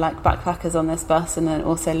of other like backpackers on this bus, and then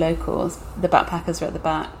also locals. The backpackers were at the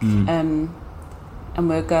back. And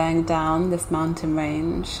we were going down this mountain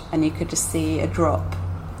range, and you could just see a drop.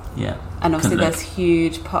 Yeah. And obviously there's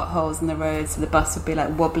huge potholes in the road, so the bus would be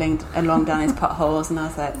like wobbling along down these potholes, and I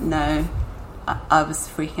was like, no. I was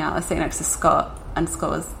freaking out. I was sitting next to Scott, and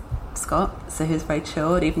Scott was Scott, so he was very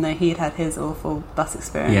chilled, even though he'd had his awful bus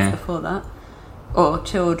experience before that. Or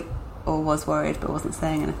chilled, or was worried, but wasn't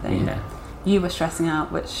saying anything. Yeah. You were stressing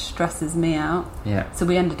out, which stresses me out. Yeah. So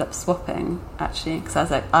we ended up swapping, actually, because I was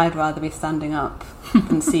like, I'd rather be standing up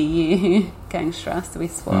than see you getting stressed. So we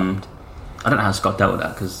swapped. I don't know how Scott dealt with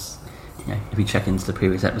that, because if you check into the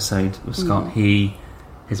previous episode with Scott,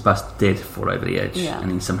 his bus did fall over the edge,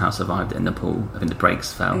 and he somehow survived it in the pool. I think the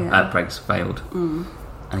brakes failed, and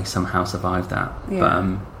he somehow survived that.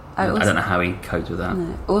 Yeah. But I don't know how he coped with that.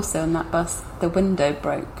 No. Also, on that bus, the window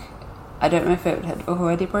broke. I don't know if it had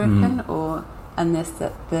already broken and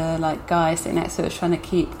the guy sitting next to it was trying to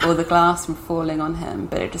keep all the glass from falling on him,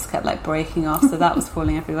 but it just kept like breaking off, so that was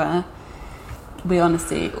falling everywhere. We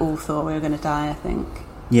honestly all thought we were going to die, I think.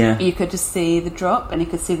 Yeah. You could just see the drop, and you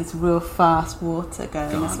could see this real fast water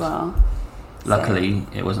going as well. Luckily,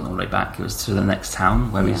 it wasn't all the way back. It was to the next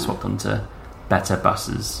town where we swapped onto better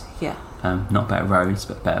buses. Yeah. Not better roads,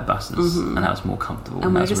 but better buses, and that was more comfortable.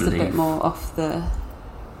 And we were just a bit more off the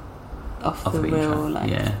real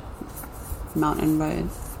mountain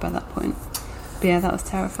roads by that point. But yeah, that was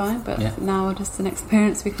terrifying. But now just an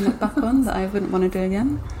experience we can look back on that I wouldn't want to do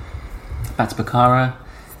again. Back to Bukhara,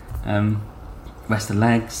 rested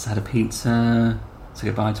legs, had a pizza, said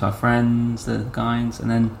goodbye to our friends, the guides,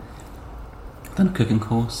 and then done a cooking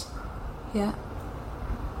course. Yeah.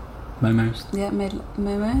 Momos. Yeah, made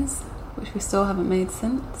momos, which we still haven't made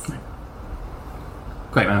since. No.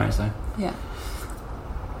 Great momos though. Yeah.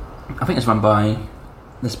 I think it's run by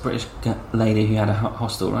this British lady who had a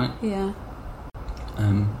hostel, right? Yeah.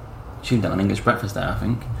 She'd done an English breakfast there, I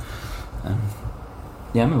think. I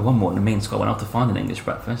remember one morning me and Scott went off to find an English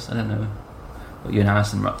breakfast. I don't know what you and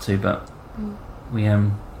Alison were up to, but we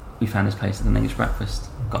found this place at an English breakfast.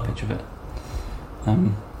 Got a picture of it.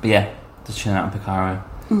 But yeah, just chilling out in Bukhara.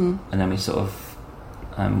 And then we sort of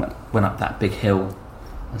went up that big hill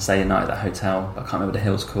and stayed a night at that hotel. I can't remember what the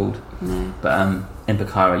hill's called. No. But in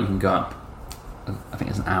Pokhara you can go up, I think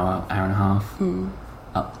it's an hour and a half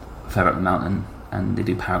up further up the mountain, and they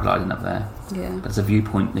do paragliding up there. Yeah. But there's a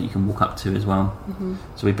viewpoint that you can walk up to as well.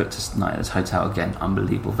 So we booked a night at this hotel, again,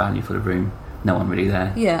 unbelievable value for the room. No one really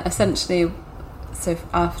there. Yeah, essentially, so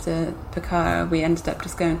after Pokhara we ended up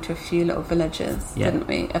just going to a few little villages, didn't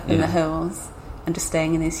we, up in the hills, and just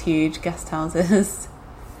staying in these huge guest houses.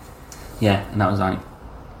 Yeah, and that was like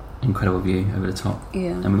incredible view over the top.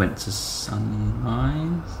 Yeah. And we went to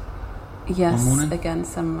sunrise. Yes, one morning. Again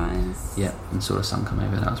sunrise. Yeah, and saw the sun come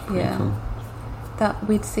over. That was pretty cool. That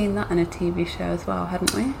we'd seen that in a TV show as well,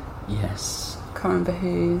 hadn't we? Yes. Can't remember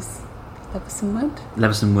whose.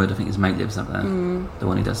 Leveson Wood, I think his mate lives up there. The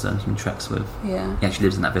one he does some treks with. Yeah. He actually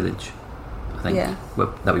lives in that village, I think. Yeah.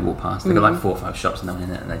 That we walk past. They've got like 4 or 5 shops and no one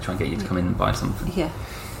in it, and they try and get you to come in and buy something. Yeah.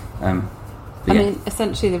 I mean,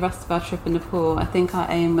 essentially the rest of our trip in Nepal, I think our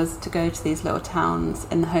aim was to go to these little towns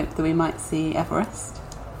in the hope that we might see Everest.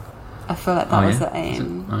 I feel like that was the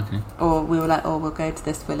aim. Okay. Or we were like, we'll go to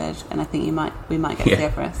this village, and I think we might get to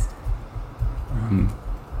Everest.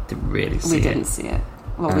 Didn't really see it. We didn't see it.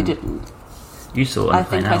 Well, we didn't. You saw it. I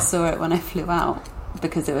think I saw it when I flew out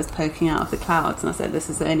because it was poking out of the clouds, and I said, "This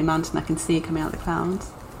is the only mountain I can see coming out of the clouds."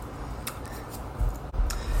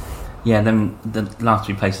 Yeah. Then the last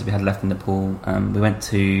 3 places we had left in Nepal, we went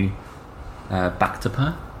to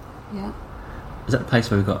Bhaktapur. Yeah. Is that the place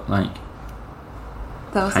where we got like?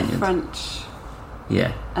 That was painted? a French.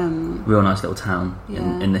 Yeah. Real nice little town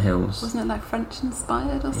in the hills. Wasn't it like French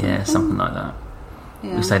inspired or something? Yeah, something like that.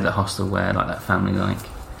 Yeah. We stayed at a hostel where like that family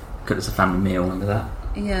cooked us a family meal. Remember that?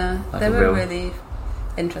 Yeah, they were really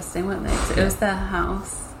interesting, weren't they? So it was their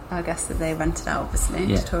house, I guess, that they rented out obviously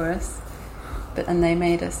to tourists. And they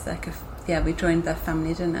made us we joined their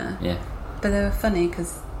family dinner. Yeah. But they were funny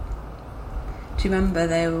because do you remember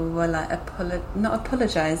they were like not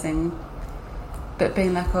apologising, but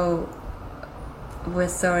being like, "Oh, we're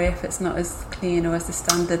sorry if it's not as clean or as the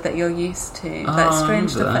standard that you're used to." Like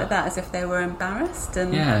strange stuff like that, as if they were embarrassed.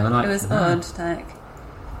 And it was odd. Like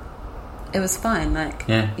it was fine. Like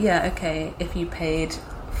okay, if you paid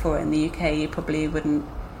for it in the UK, you probably wouldn't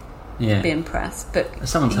be impressed. But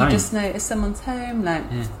it's someone's you home. just know it's someone's home. Like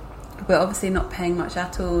we're obviously not paying much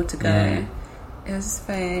at all to go. Yeah. It was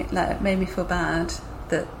very it made me feel bad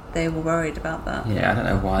that they were worried about that. Yeah, I don't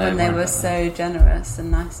know why. When they were so generous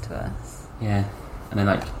and nice to us. Yeah, and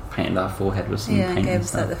they painted our forehead with some paint. Gave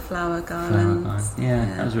us the flower garlands.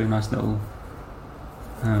 That was a really nice little.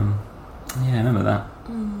 I remember that.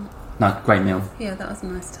 No, great meal. Yeah, that was a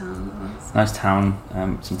nice town. Nice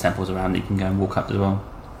town. Some temples around that you can go and walk up as well.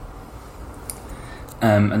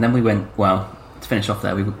 And then we went. Well, to finish off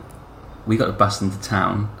there, we got a bus into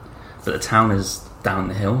town, but the town is down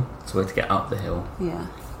the hill, so we had to get up the hill. Yeah.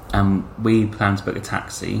 And we planned to book a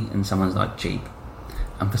taxi, and someone's like, Jeep.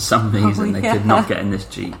 And for some reason, they could not get in this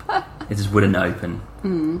Jeep. It just wouldn't open.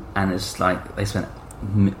 And it's like, they spent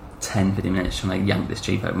 10-15 minutes trying to yank this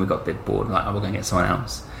Jeep open. We got a bit bored, like, we're going to get someone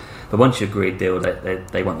else. But once you agree a deal,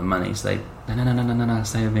 they want the money, so they, no,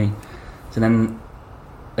 stay with me. So then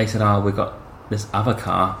they said, we've got this other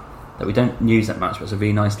car that we don't use that much, but it's a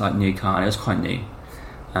really nice, new car, and it was quite new.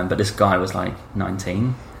 But this guy was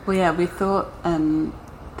 19. Well, yeah, we thought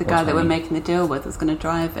the guy that we're making the deal with was going to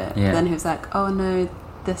drive it. Yeah. Then he was like, "Oh no,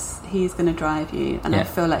 he's going to drive you," and I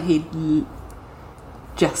feel like he'd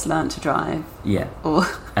just learnt to drive. Yeah.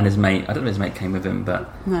 And his mate, I don't know if his mate came with him, but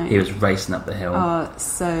he was racing up the hill. Oh,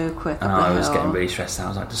 so quick up and the hill. I was getting really stressed out. I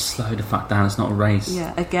was like, just slow the fuck down. It's not a race.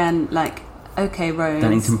 Yeah. Again, okay roads.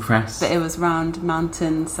 Don't need to impress. But it was round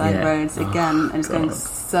mountainside roads again, and it's going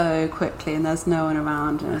so quickly, and there's no one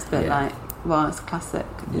around, and it's a bit it's classic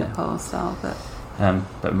Nepal style, but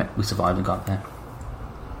we survived and got there.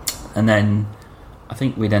 And then I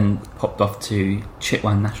think we then popped off to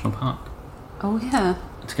Chitwan National Park. Oh yeah.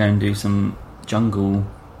 To go and do some jungle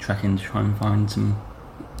trekking to try and find some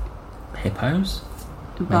hippos.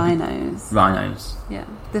 Rhinos. Yeah.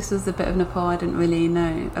 This was a bit of Nepal I didn't really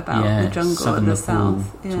know about, the jungle in the south.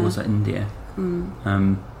 Yeah. Towards India.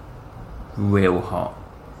 Real hot,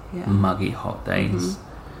 muggy hot days.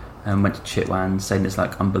 Went to Chitwan, stayed in this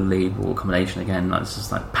unbelievable accommodation again, it's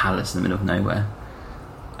just palace in the middle of nowhere.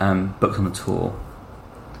 Booked on a tour,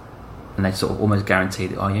 and they sort of almost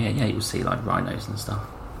guaranteed that you'll see rhinos and stuff.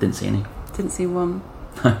 Didn't see any. Didn't see one.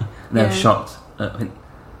 They were shocked. I think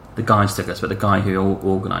the guys took us, but the guy who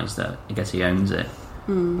organised it, I guess he owns it,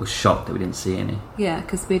 was shocked that we didn't see any. Yeah,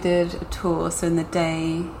 because we did a tour, so in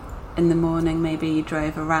the morning maybe you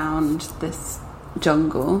drove around this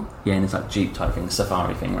jungle. Yeah, and it's jeep type thing,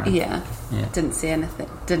 safari thing, right? Yeah. Didn't see anything.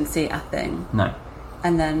 Didn't see a thing. No.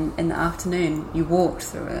 And then in the afternoon, you walked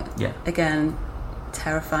through it. Yeah. Again,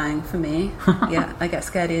 terrifying for me. Yeah, I get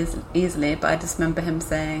scared easily, but I just remember him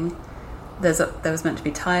saying there was meant to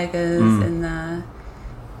be tigers in there.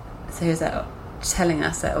 So he was like telling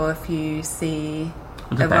us that, or if you see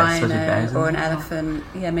a rhino or an elephant,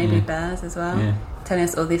 maybe bears as well, telling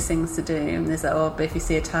us all these things to do. And there's like, but if you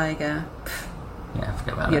see a tiger,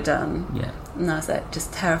 forget about it. You're done. Yeah. And I was like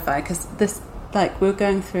just terrified because this, like, we were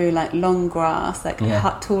going through like long grass, like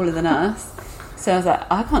taller than us. So I was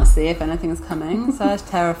like, I can't see if anything's coming. So I was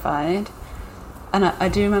terrified. And I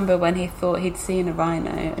do remember when he thought he'd seen a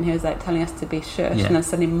rhino and he was like telling us to be shush, and then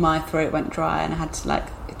suddenly my throat went dry and I had to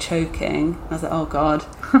like choking. I was like, oh God,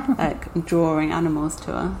 like drawing animals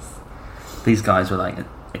to us. These guys were like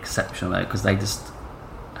exceptional though, because they just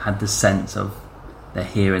had the sense of they're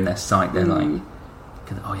here in their sight. They're like,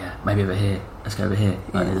 oh yeah, maybe over here, let's go over here.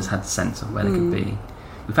 Like they just had the sense of where they could be.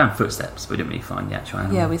 We found footsteps, but we didn't really find the actual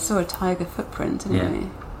animal. Yeah, we saw a tiger footprint, didn't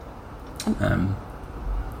we?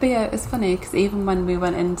 But yeah, it was funny because even when we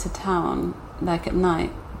went into town, like at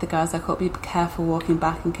night, the guys like, be careful walking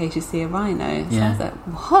back in case you see a rhino. So I was like,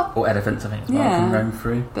 what? Or elephants, I think, as well, can roam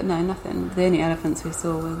through. But no, nothing. The only elephants we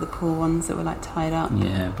saw were the poor ones that were like tied up.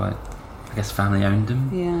 Yeah, but I guess family owned them.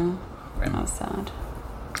 Yeah, that was sad.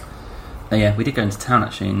 Yeah, we did go into town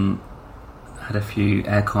actually and had a few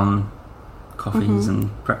aircon coffees and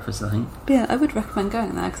breakfast, I think. But yeah, I would recommend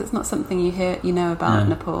going there because it's not something you know about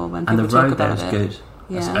Nepal when people talk about it. And the road there was good.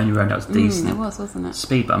 Yeah. That's the only road that was decent. It was, wasn't it?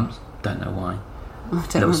 Speed bumps, don't know why. I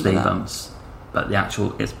don't Little speed bumps, but the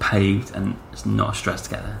actual, it's paved and it's not a stress to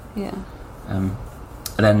get there. Yeah. And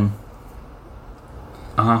then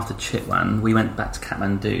after Chitwan, we went back to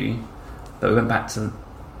Kathmandu, but we went back to,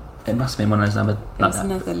 it must have been one of those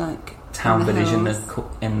another like town village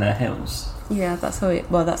in the hills. Yeah, that's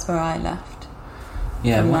where I left.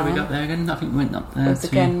 Yeah, why did we go up there again? I think we went up there. It was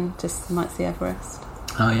again just might see Everest.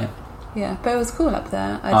 Oh yeah. Yeah, but it was cool up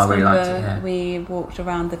there. I really liked it. We walked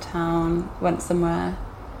around the town, went somewhere,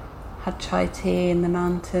 had chai tea in the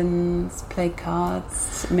mountains, played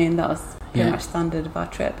cards. I mean, that was pretty much standard of our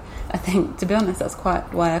trip. I think, to be honest, that's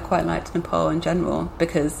why I quite liked Nepal in general,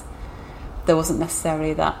 because there wasn't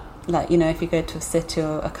necessarily that, like, if you go to a city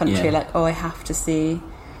or a country, like, I have to see,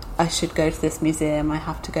 I should go to this museum, I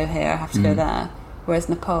have to go here, I have to go there. Whereas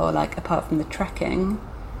Nepal, like, apart from the trekking,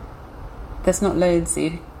 there's not loads that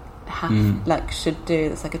you should do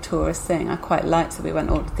that's like a tourist thing. I quite liked that we went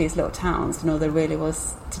all to these little towns and all there really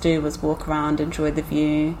was to do was walk around, enjoy the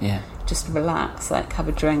view, just relax, like have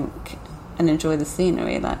a drink and enjoy the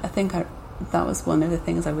scenery. Like I think that was one of the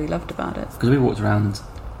things I really loved about it. Because we walked around,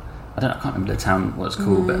 I can't remember the town what it's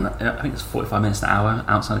called, but I think it's 45 minutes an hour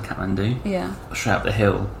outside of Kathmandu. Yeah. Straight up the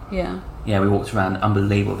hill. Yeah. Yeah, we walked around,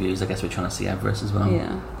 unbelievable views. I guess we're trying to see Everest as well.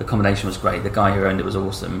 Yeah. The accommodation was great. The guy who owned it was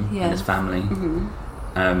awesome, and his family.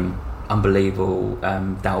 Unbelievable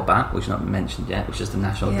dal bhat, which is not mentioned yet, which is the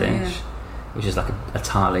national dish, which is like a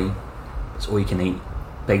thali. It's all you can eat.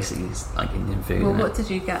 Basically, it's like Indian food. Well, what did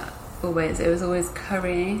you get always? It was always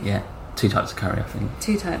curry. Yeah, 2 types of curry, I think.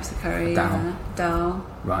 2 types of curry. Dal. Dal.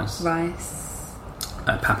 Rice.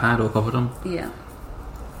 Papad or papadum. Yeah.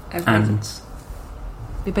 And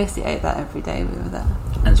we basically ate that every day we were there.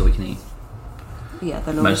 And it's all you can eat. Yeah,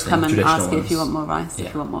 they'll always come and ask you if you want more rice,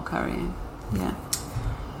 if you want more curry. Yeah.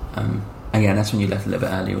 And that's when you left a little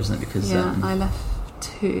bit earlier, wasn't it? Because I left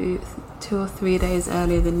 2 or 3 days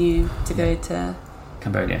earlier than you to go to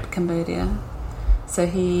Cambodia. So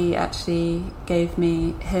he actually gave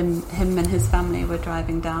me him and his family were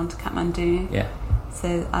driving down to Kathmandu. Yeah.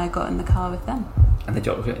 So I got in the car with them. And they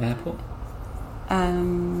dropped you at the airport?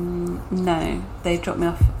 No, they dropped me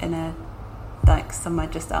off in somewhere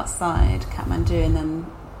just outside Kathmandu, and then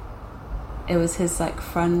it was his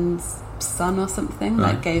friend's son or something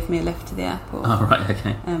gave me a lift to the airport. Oh right,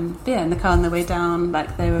 okay. In the car on the way down,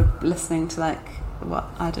 they were listening to what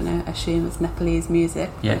I don't know, assume it's Nepalese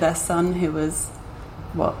music. Yeah. With their son who was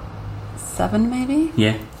 7 maybe.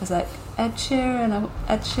 Yeah. I was like, Ed Sheeran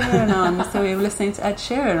on. So we were listening to Ed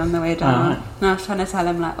Sheeran on the way down. Right. And I was trying to tell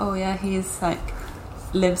him he's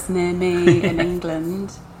lives near me in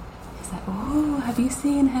England. He's like, oh, have you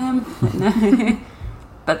seen him? No.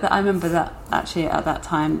 But I remember that actually at that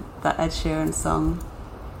time, that Ed Sheeran song,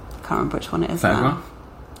 I can't remember which one it is now.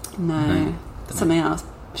 No, something else.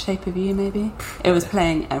 Shape of You, maybe. It was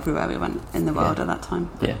playing everywhere we went in the world at that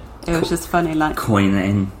time. Yeah, it was just funny, coin it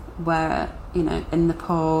in. Where in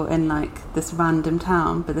Nepal, in this random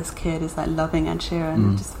town, but this kid is loving Ed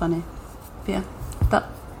Sheeran. Just funny. But yeah,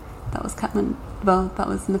 that was Well, that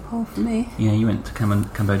was Nepal for me. Yeah, you went to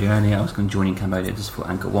Cambodia earlier. I was going to join you in Cambodia just for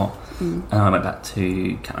Angkor Wat. And I went back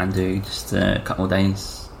to Kathmandu just a couple more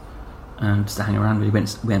days just to hang around. We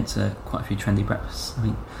went to quite a few trendy breakfasts. I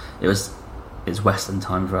mean, it's Western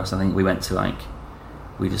time for us. I think we went to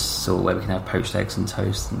we just saw where we can have poached eggs and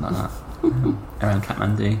toast and like that around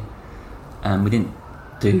Kathmandu. We didn't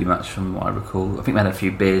do much from what I recall. I think we had a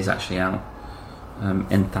few beers actually out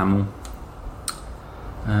in Thamel.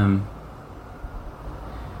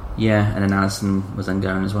 Yeah, and then Alison was then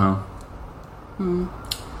going as well. We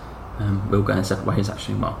were going separate ways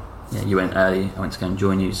actually. Well, yeah, you went early. I went to go and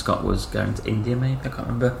join you. Scott was going to India, maybe, I can't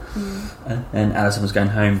remember. And Alison was going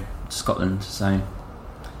home to Scotland. So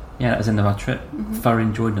yeah, that was the end of our trip. Thoroughly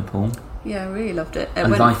enjoyed Nepal. Yeah, I really loved it. A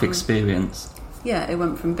life experience. Yeah, it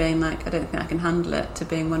went from being like, I don't think I can handle it, to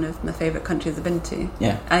being one of my favourite countries I've been to.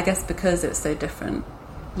 Yeah. I guess because it's so different.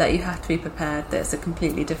 Like, you have to be prepared that it's a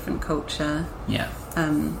completely different culture. Yeah.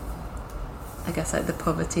 I guess like the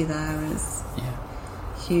poverty there is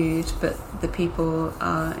huge, but the people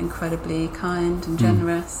are incredibly kind and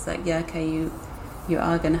generous. Like, yeah, okay, you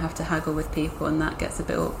are going to have to haggle with people, and that gets a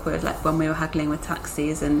bit awkward. Like when we were haggling with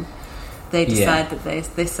taxis, and they decide that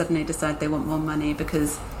they suddenly decide they want more money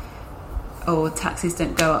because taxis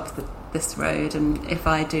don't go up this road, and if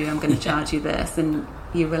I do, I'm going to charge you this, and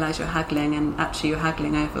you realise you're haggling, and actually you're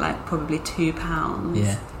haggling over like probably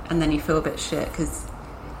 £2, and then you feel a bit shit because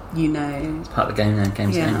it's part of the game. Then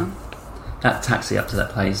game's game. That taxi up to that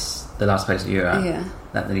place, the last place that you were at,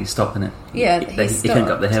 that he stopped in it. He couldn't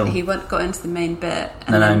go up the hill. He got into the main bit.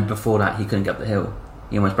 And then before that, he couldn't get up the hill.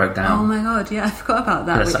 He almost broke down. Oh my god! Yeah, I forgot about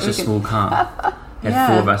that. It's such a small car. It had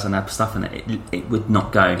 4 of us and had stuff in it. It would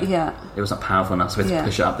not go. Yeah, it was not powerful enough, so we had to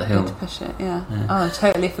push it up the hill. To push it. Yeah. Oh, I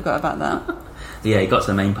totally forgot about that. Yeah, he got to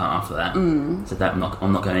the main part after that. Said that I'm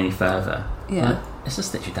not going any further. Yeah, it's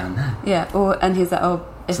just literally down there. Yeah, and he's like,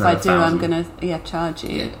 if I do, I'm gonna charge you.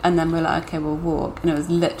 Yeah. And then we're like, okay, we'll walk. And it was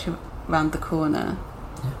literally round the corner.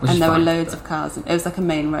 Yeah, and there were loads of cars. It was like a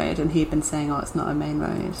main road, and he'd been saying, it's not a main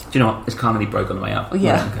road. Do you know what? It's car nearly broke on the way up.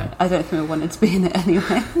 Yeah, okay. I don't think we wanted to be in it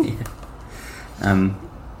anyway.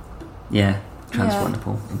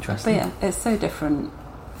 Transwonderful, interesting. But yeah, it's so different.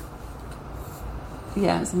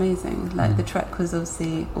 Yeah, it's amazing. Like the trek was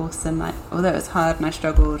obviously awesome. Like, although it was hard and I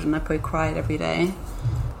struggled and I probably cried every day,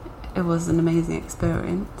 it was an amazing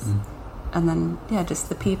experience. And then just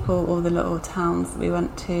the people, all the little towns that we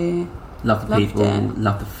went to. Loved the people,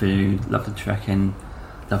 loved the food, loved the trekking,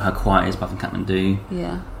 loved how quiet it is apart from Kathmandu.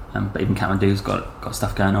 Yeah. But even Kathmandu's got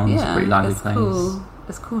stuff going on. It's a pretty lively place. Cool.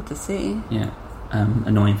 It's cool to see. Yeah.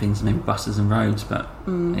 Annoying things, maybe buses and roads, but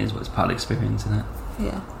it is what's part of the experience, isn't it?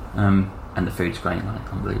 Yeah. And the food's great,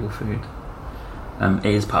 like unbelievable food.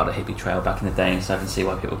 It is part of the hippie trail back in the day, so I can see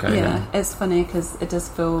why people go there. Yeah, it's funny because it does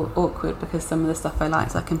feel awkward because some of the stuff I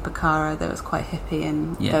liked, like in Pokhara, there was quite hippie,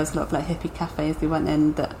 and there was a lot of like hippie cafes we went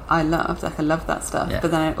in that I loved. Like I loved that stuff,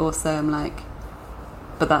 but then I also am like,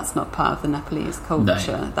 but that's not part of the Nepalese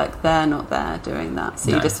culture. No. Like they're not there doing that,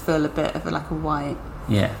 so you just feel a bit of a white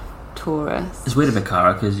tourist. It's weird in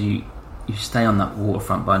Pokhara because you stay on that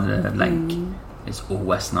waterfront by the lake. It's all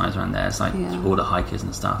westernised around there. It's like all the hikers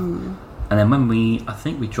and stuff. And then when I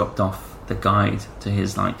think we dropped off the guide to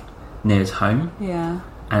his nearest home. Yeah.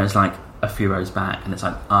 And it was like a few rows back, and it's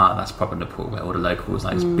like, that's proper Nepal, where all the locals,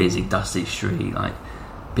 like, it's busy, dusty street, like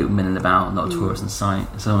people milling about, not a tourist in sight.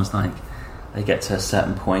 It's almost like they get to a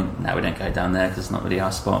certain point. Now we don't go down there because it's not really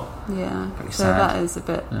our spot. Yeah. Pretty sad. That is a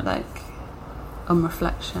bit on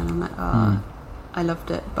reflection, I'm like, I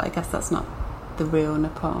loved it, but I guess that's not the real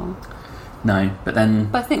Nepal. No, but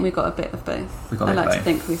I think we got a bit of both. I like to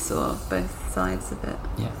think we saw both sides of it.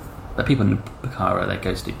 Yeah, but people in Pokhara, they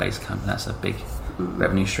go to do base camp, and that's a big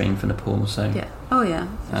revenue stream for Nepal. So yeah,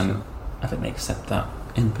 sure. I think they accept that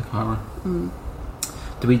in Pokhara.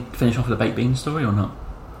 Do we finish off with a baked bean story or not?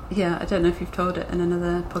 Yeah, I don't know if you've told it in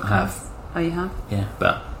another podcast. I have. Oh, you have? Yeah,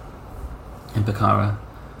 but in Pokhara,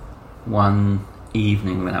 one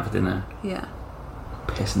evening we went out for dinner. Yeah.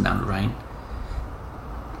 Pissing down the rain.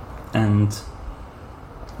 And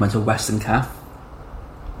went to a Western Cafe,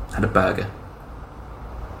 had a burger.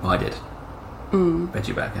 Well, I did.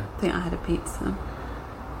 Veggie burger. I think I had a pizza.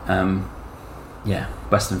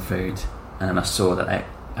 Western food. And then I saw that they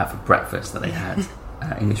had for breakfast that they had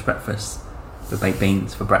English breakfast with baked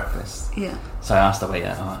beans for breakfast. Yeah. So I asked the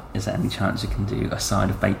waiter, is there any chance you can do a side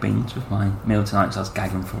of baked beans with my meal tonight? Because I was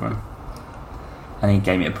gagging for them. And he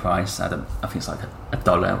gave me a price. I think it's like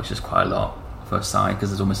 $1, which is quite a lot for a side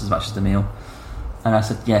because it's almost as much as the meal. And I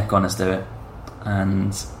said, yeah, go on, let's do it.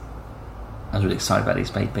 And I was really excited about these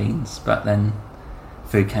baked beans, but then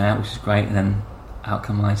food came out, which is great, and then out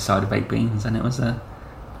come my side of baked beans, and it was a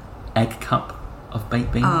egg cup of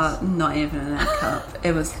baked beans. Not even an egg cup.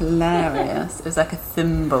 It was hilarious. It was like a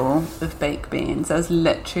thimble of baked beans. There was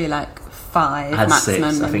literally like 5 I had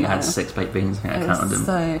maximum. 6. I think I had 6 baked beans. I think I counted them.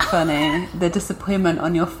 So funny. The disappointment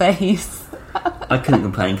on your face. I couldn't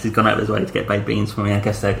complain because he's gone out of his way to get baked beans for me. I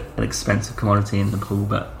guess they're an expensive commodity in Nepal,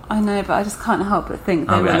 but I know, but I just can't help but think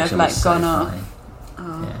they would have like gone off.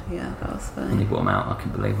 Yeah, that was funny. When he brought them out, I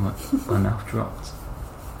couldn't believe my mouth dropped.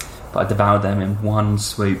 But I devoured them in one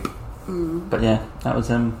swoop. But yeah, that was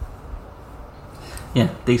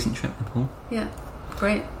decent trip, Nepal. Yeah,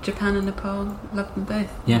 great. Japan and Nepal, loved them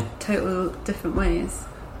both. Yeah, total different ways.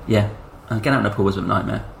 Yeah, getting out of Nepal was a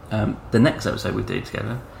nightmare. The next episode we do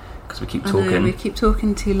together, because we keep talking. We keep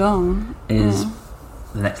talking too long. Is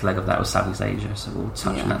the next leg of that was Southeast Asia, so we'll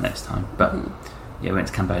touch on that next time. But we went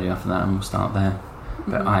to Cambodia after that, and we'll start there.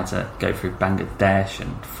 But I had to go through Bangladesh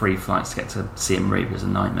and 3 flights to get to Siem Reap. It was a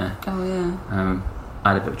nightmare. Oh yeah.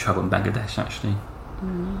 I had a bit of trouble in Bangladesh actually.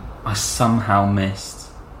 I somehow missed,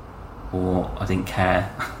 or I didn't care,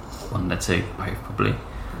 one of the two, both probably.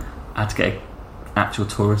 I had to get an actual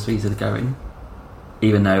tourist visa to go in,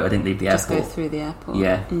 even though I didn't leave the airport. Just go through the airport.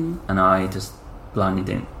 Yeah, and I just blindly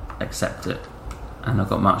didn't accept it, and I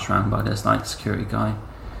got marched around by this like security guy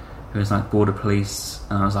who was like border police,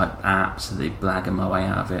 and I was like absolutely blagging my way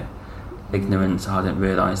out of it. Ignorance, I didn't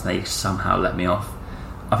realise they somehow let me off.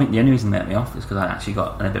 I think the only reason they let me off is because I actually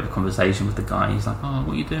got in a bit of a conversation with the guy. He's like, "Oh,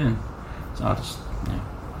 what are you doing?" So I just,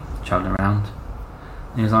 travelling around.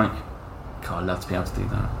 And he was like, "God, I'd love to be able to do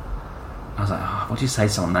that." I was like, "Oh, what do you say to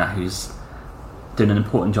someone that who's doing an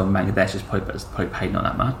important job in Bangladesh is probably paid not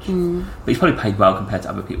that much, but he's probably paid well compared to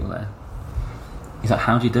other people there." He's like,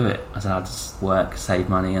 "How do you do it?" I said, "I just work, save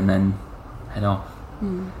money, and then head off."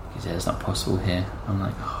 He said, "It's not possible here." I'm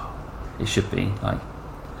like, "Oh, it should be." Like,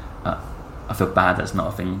 I feel bad that's not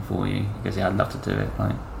a thing for you. He goes, "Yeah, I'd love to do it.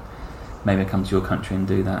 Like, maybe I come to your country and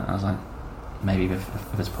do that." I was like, "Maybe if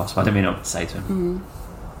it's possible." I don't really know what to say to him.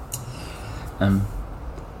 But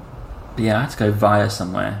yeah, I had to go via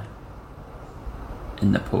somewhere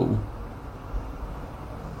in Nepal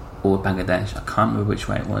or Bangladesh. I can't remember which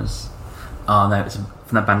way it was. Oh no, it's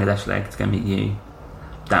from that Bangladesh leg to go meet you.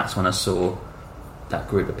 That's when I saw that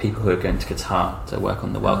group of people who were going to Qatar to work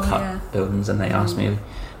on the World Cup buildings, and they asked me,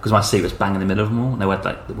 because my seat was bang in the middle of them all, and they had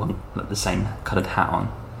like the same coloured hat on,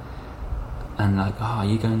 and like, "Oh, are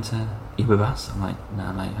you going to eat with us?" I'm like,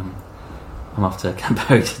 "No, mate, I'm off to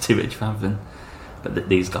Cambodia to be travelling." But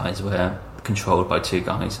these guys were controlled by 2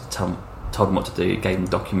 guys, told them what to do, gave them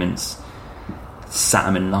documents, sat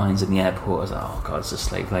them in lines in the airport. I was like, "Oh god, it's a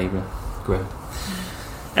slave labour grill."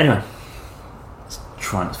 Anyway, let's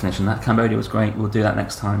try not to finish on that. Cambodia was great. We'll do that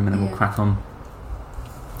next time, and then we'll crack on.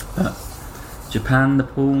 But Japan,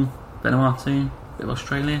 Nepal, Vanuatu, bit of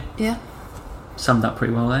Australia. Yeah. Summed up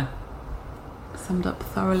pretty well there. Summed up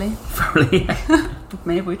thoroughly. Yeah.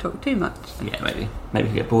 Maybe we talk too much. Yeah, maybe. Maybe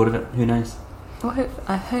we get bored of it. Who knows? Well,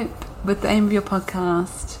 I hope with the aim of your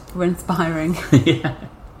podcast, we're inspiring. Yeah.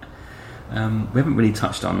 We haven't really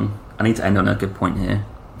touched on... I need to end on a good point here,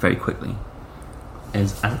 very quickly.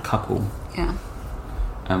 Is as a couple... Yeah.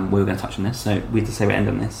 We were going to touch on this, so we had to say we end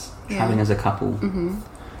on this. Yeah. Travelling as a couple...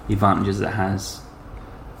 The advantages it has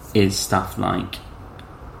is stuff like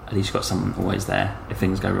at least you've got someone always there if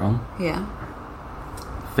things go wrong. Yeah.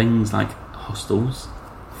 Things like hostels,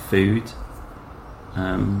 food,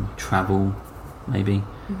 travel, maybe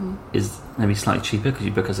is maybe slightly cheaper because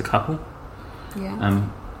you book as a couple. Yeah.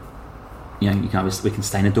 We can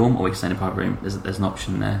stay in a dorm or we can stay in a private room. There's an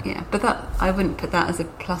option there. Yeah, but that I wouldn't put that as a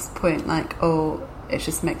plus point. Like, it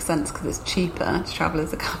just makes sense because it's cheaper to travel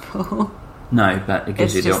as a couple. No, but it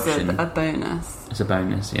gives you the option. It's just a bonus. It's a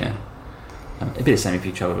bonus, yeah. It'd be the same if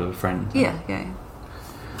you travel with a friend. Yeah.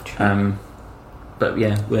 True. But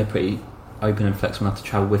yeah, we're pretty open and flexible enough to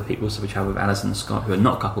travel with people. So we travel with Alison and Scott, who are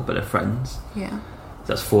not a couple but are friends. Yeah. So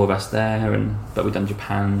that's 4 of us there, but we've done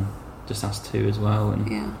Japan, just us 2 as well.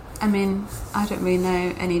 And yeah. I mean, I don't really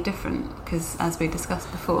know any different because, as we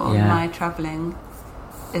discussed before, my travelling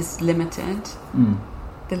is limited.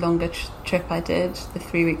 The longer trip I did, the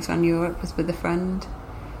 3 weeks around Europe, was with a friend,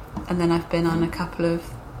 and then I've been on a couple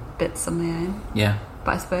of bits on my own. Yeah.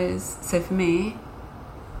 But I suppose, so for me,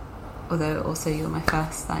 although also you're my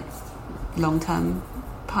first long-term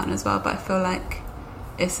partner as well, but I feel like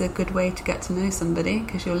it's a good way to get to know somebody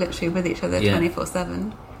because you're literally with each other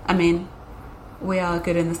 24/7. I mean, we are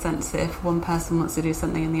good in the sense that if one person wants to do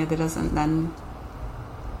something and the other doesn't, then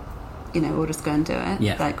we'll just go and do it.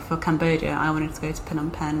 Yeah. Like for Cambodia, I wanted to go to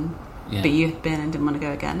Phnom Penh, but you had been and didn't want to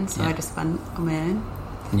go again, so I just went on my own.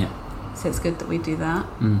 Yeah. So it's good that we do that.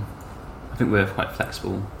 I think we're quite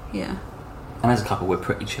flexible. Yeah. And as a couple, we're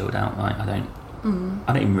pretty chilled out. Like I don't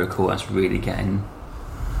even recall us really getting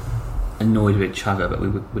annoyed with each other, but we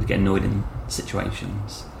would get annoyed in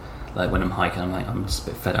situations. Like when I'm hiking, I'm just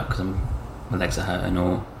a bit fed up because my legs are hurting,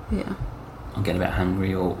 or I'm getting a bit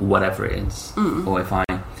hungry, or whatever it is. Or if I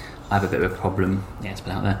have a bit of a problem, to put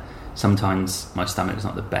it out there, sometimes my stomach's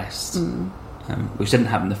not the best, which didn't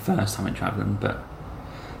happen the first time I went travelling, but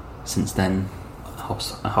since then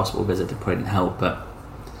a hospital visit probably didn't help. But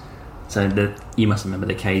so you must remember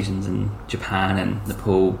the occasions in Japan and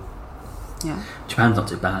Nepal. Yeah, Japan's not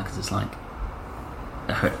too bad because it's like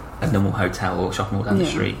a normal hotel or shopping mall down the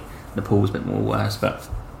street. Nepal's a bit more worse, but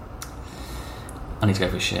I need to go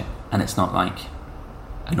for a shit, and it's not like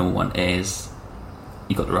a normal one. It is,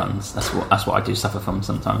 you got the runs. That's what I do suffer from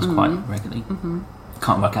sometimes quite regularly.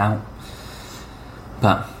 Can't work out,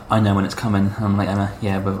 but I know when it's coming. I'm like, Emma,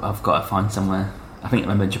 but I've got to find somewhere. I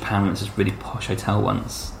remember in Japan we went to this really posh hotel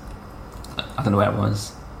once. I don't know where it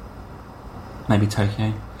was. Maybe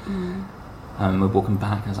Tokyo. We're walking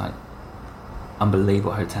back. I was like,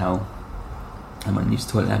 unbelievable hotel. I went and used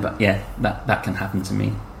the toilet there, but that can happen to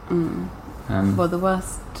me. Well,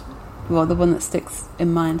 the one that sticks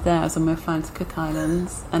in mind there is when we were flying to Cook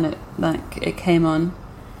Islands, and it came on,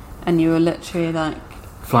 and you were literally like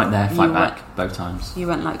flight there, flight back, both times. You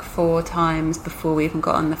went like 4 times before we even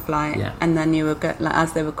got on the flight, and then you were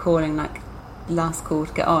as they were calling, like last call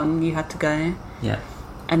to get on, you had to go.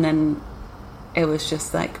 And then it was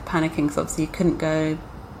just like panicking because obviously you couldn't go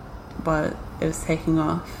while it was taking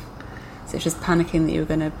off, so it's just panicking that you were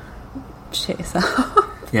going to shit yourself.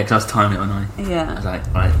 Because I was timing it, wasn't I? I was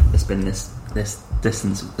like, right, there's been this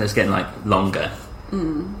distance, it's getting like longer,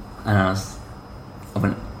 and I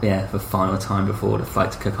went for the final time before the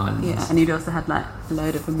flight to Cook Islands. And you'd also had like a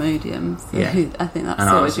load of Imodium, so I think that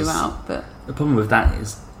sorted you out. But the problem with that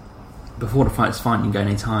is, before the flight's fine, you can go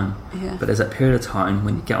any time. But there's that period of time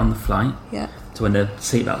when you get on the flight, to when the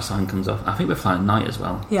seatbelt sign comes off. I think we're flying at night as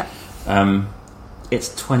well.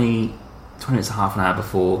 It's 20 minutes to half an hour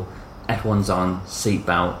before F1's on,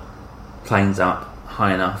 seatbelt, plane's up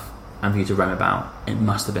high enough, and for you to roam about, it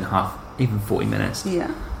must have been even 40 minutes.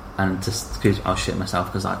 And just because I'll shit myself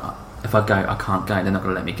because if I go, I can't go. They're not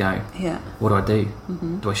going to let me go. What do?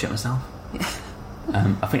 Do I shit myself?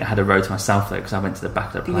 I think I had a row to myself though, because I went to the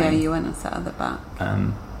back of the plane. You went and sat at the back.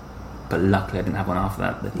 But luckily I didn't have one after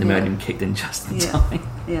that. The Imodium kicked in just in time.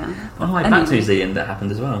 On the way back to New Zealand that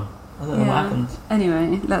happened as well. I don't know what happened.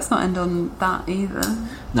 Anyway, let's not end on that either.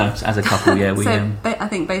 No, as a couple, we. I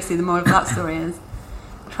think basically the moral of that story is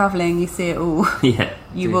travelling. You see it all.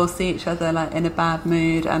 You will see each other like in a bad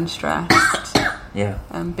mood and stressed.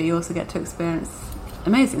 But you also get to experience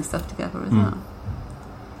amazing stuff together as well.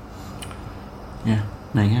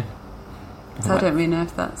 There you go. So I don't really know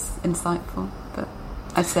if that's insightful, but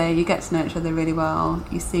I'd say you get to know each other really well.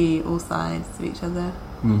 You see all sides of each other.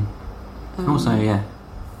 Also,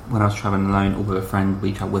 when I was travelling alone or with a friend,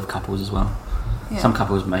 we travel with couples as well. Some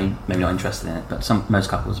couples maybe not interested in it, but most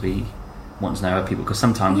couples want to know other people, because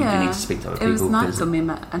sometimes you need to speak to other people. It was nice when we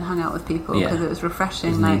met and hung out with people, because it was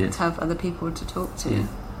refreshing to have other people to talk to.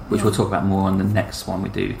 Which we'll talk about more on the next one we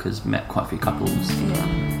do, because we met quite a few couples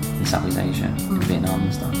in Southeast Asia, in Vietnam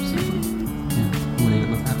and stuff. So we'll leave it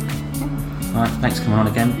with that. Alright, thanks for coming on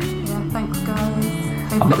again. Thanks guys.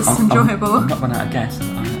 Hope it was enjoyable. I'm not running out of guests, I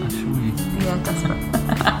assure you. Desperate.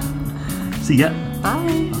 See ya.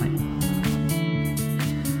 Bye.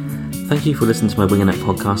 Thank you for listening to my Winging It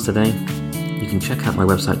podcast today. You can check out my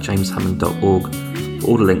website jameshammond.org for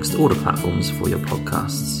all the links to all the platforms for your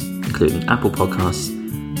podcasts, including Apple Podcasts,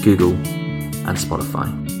 Google and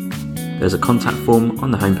Spotify. There's a contact form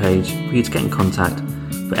on the homepage for you to get in contact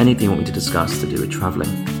for anything you want me to discuss to do with travelling.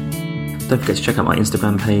 Don't forget to check out my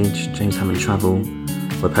Instagram page, James Hammond Travel,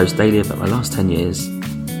 where I post daily about my last 10 years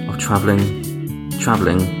of travelling,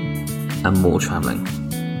 and more travelling.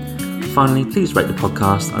 Finally, please rate the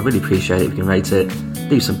podcast. I really appreciate it if you can rate it,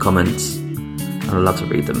 leave some comments, and I'd love to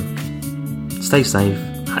read them. Stay safe,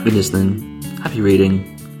 happy listening, happy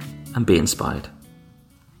reading, and be inspired.